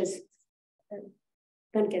as much as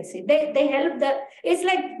one can say. They help it's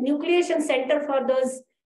like nucleation center for those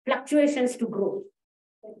fluctuations to grow.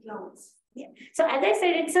 Like clouds. Yeah. So as I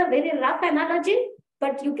said, it's a very rough analogy,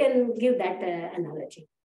 but you can give that analogy.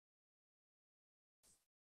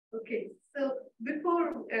 Okay, so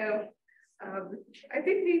before, I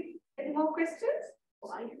think we any more questions?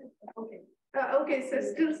 Okay. Okay, so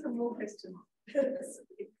still some more questions.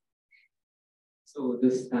 So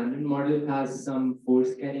the standard model has some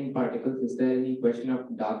force-carrying particles. Is there any question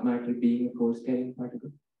of dark matter being a force-carrying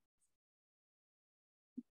particle?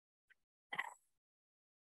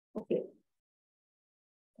 Okay.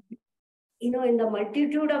 In the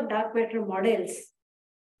multitude of dark matter models,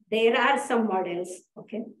 there are some models,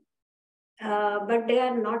 okay, but they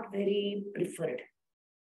are not very preferred.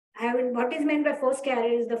 I mean, what is meant by force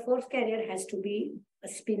carrier is the force carrier has to be a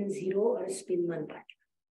spin 0 or a spin 1 particle.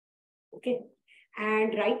 Okay.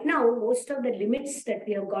 And right now, most of the limits that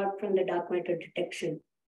we have got from the dark matter detection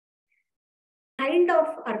kind of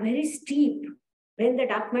are very steep when the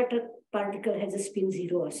dark matter particle has a spin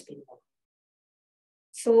 0 or spin 1.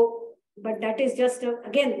 So, but that is just,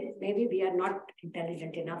 again, maybe we are not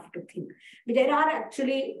intelligent enough to think. But there are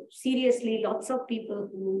actually, seriously, lots of people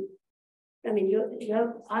who, I mean, you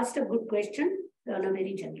have asked a good question on a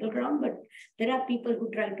very general ground, but there are people who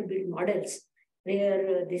try to build models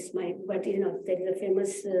where this might, but there is a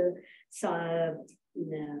famous,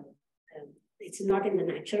 it's not in the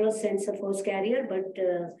natural sense of force carrier, but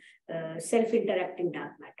self-interacting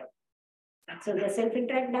dark matter. So the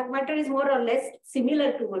self-interacting dark matter is more or less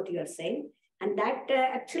similar to what you are saying. And that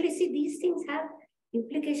actually, see, these things have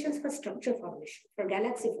implications for structure formation, for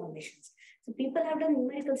galaxy formations. So people have done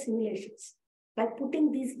numerical simulations by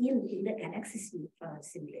putting these in the galaxy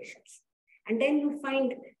simulations. And then you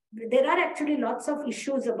find there are actually lots of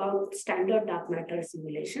issues about standard dark matter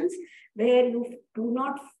simulations where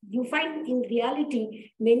you find in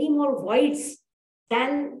reality many more voids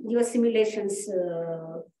than your simulations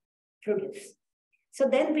produce. So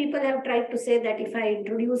then people have tried to say that if I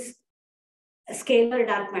introduce a scalar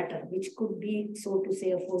dark matter, which could be, so to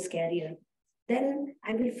say, a force carrier, then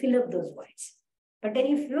I will fill up those voids. But then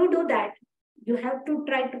if you do that, you have to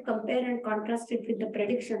try to compare and contrast it with the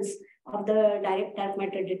predictions of the direct dark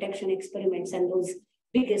matter detection experiments and those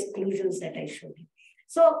big exclusions that I showed you.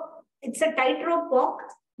 So it's a tightrope walk.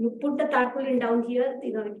 You put the tarpaulin down here,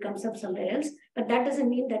 it comes up somewhere else, but that doesn't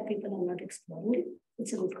mean that people are not exploring it.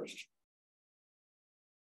 It's a good question.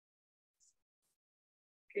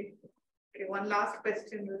 Okay, one last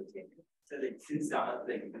question we'll take. So since dark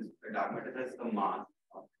matter has a mass,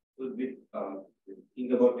 so we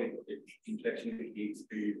think about its interaction with Higgs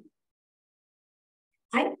field.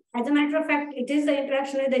 As a matter of fact, it is the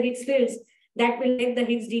interaction with the Higgs fields that will make the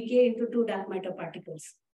Higgs decay into 2 dark matter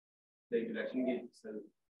particles. The interaction itself.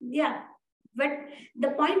 Yeah, but the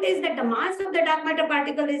point is that the mass of the dark matter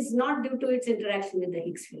particle is not due to its interaction with the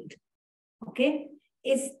Higgs field. Okay,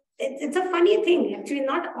 it's a funny thing. Actually,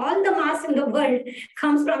 not all the mass in the world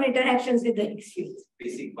comes from interactions with the Higgs field.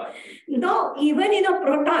 Basic part. No, even in a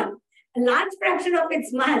proton, a large fraction of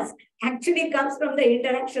its mass actually comes from the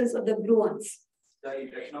interactions of the gluons. The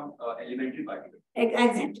interaction of elementary particles.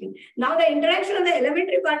 Exactly. Now, the interaction of the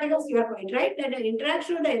elementary particles, you are quite right, that the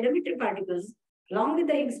interaction of the elementary particles along with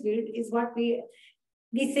the Higgs field is what we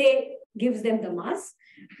we say gives them the mass.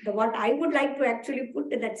 What I would like to actually put,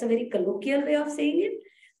 that's a very colloquial way of saying it,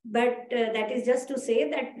 but that is just to say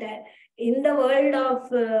that in the world,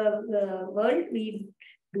 we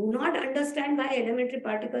do not understand why elementary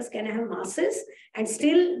particles can have masses and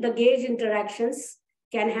still the gauge interactions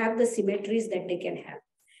can have the symmetries that they can have.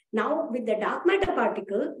 Now, with the dark matter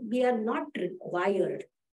particle, we are not required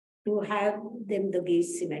to have them the gauge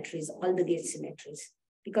symmetries, all the gauge symmetries,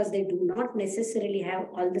 because they do not necessarily have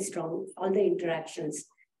all the interactions.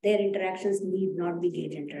 Their interactions need not be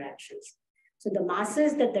gauge interactions. So the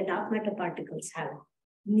masses that the dark matter particles have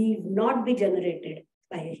need not be generated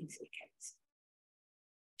by a Higgs mechanism.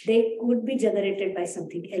 They could be generated by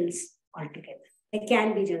something else altogether. They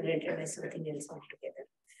can be generated by something else altogether.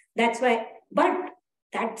 That's why, but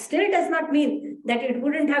that still does not mean that it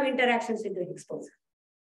wouldn't have interactions with the Higgs boson.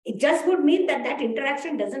 It just would mean that that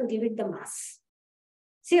interaction doesn't give it the mass.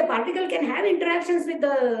 See, a particle can have interactions with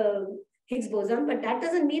the Higgs boson, but that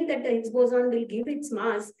doesn't mean that the Higgs boson will give its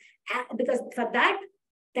mass, because for that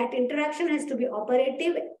interaction has to be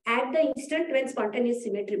operative at the instant when spontaneous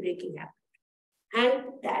symmetry breaking happens. And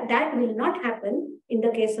that will not happen in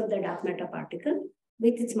the case of the dark matter particle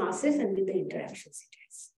with its masses and with the interactions it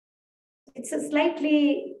has. It's a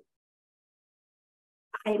slightly,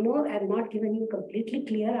 I know I'm not giving you completely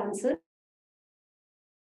clear answer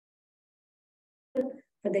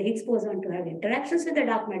for the Higgs boson to have interactions with the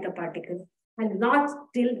dark matter particle and not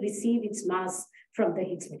still receive its mass from the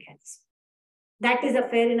Higgs mechanism. That is a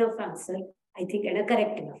fair enough answer, I think, and a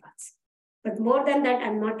correct enough answer. But more than that,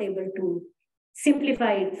 I'm not able to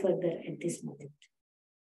simplify it further at this moment.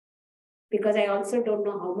 Because I also don't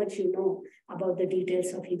know how much you know about the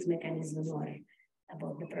details of Higgs mechanism or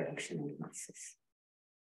about the production of masses.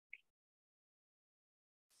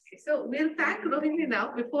 Okay, so we'll thank Rohini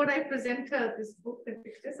now before I present her this book and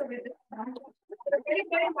pictures. So we'll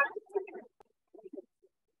very much.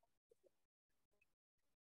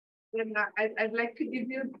 I'd like to give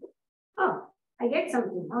you. Oh, I get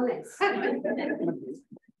something. How nice.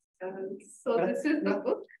 So this is the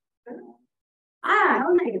book. Ah,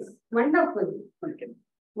 how nice. Wonderful.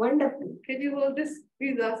 Wonderful. Can you hold this?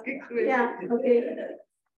 He's asking. Yeah, okay.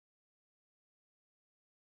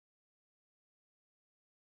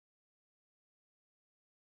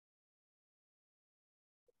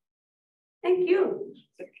 Thank you.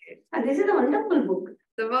 Okay. And this is a wonderful book.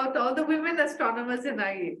 It's about all the women astronomers in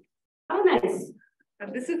IE. How nice.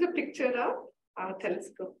 And this is a picture of our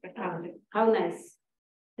telescope. How nice.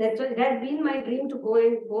 It had been my dream to go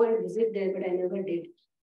and visit there, but I never did.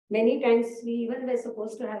 Many times we even were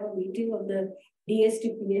supposed to have a meeting of the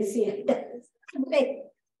DST-PSC.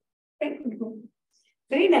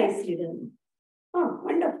 Very nicely done. Oh,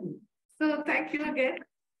 wonderful. So thank you again.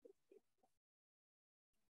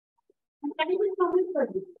 Thank you.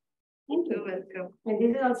 You're welcome. And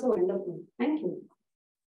this is also wonderful. Thank you.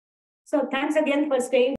 So thanks again for staying.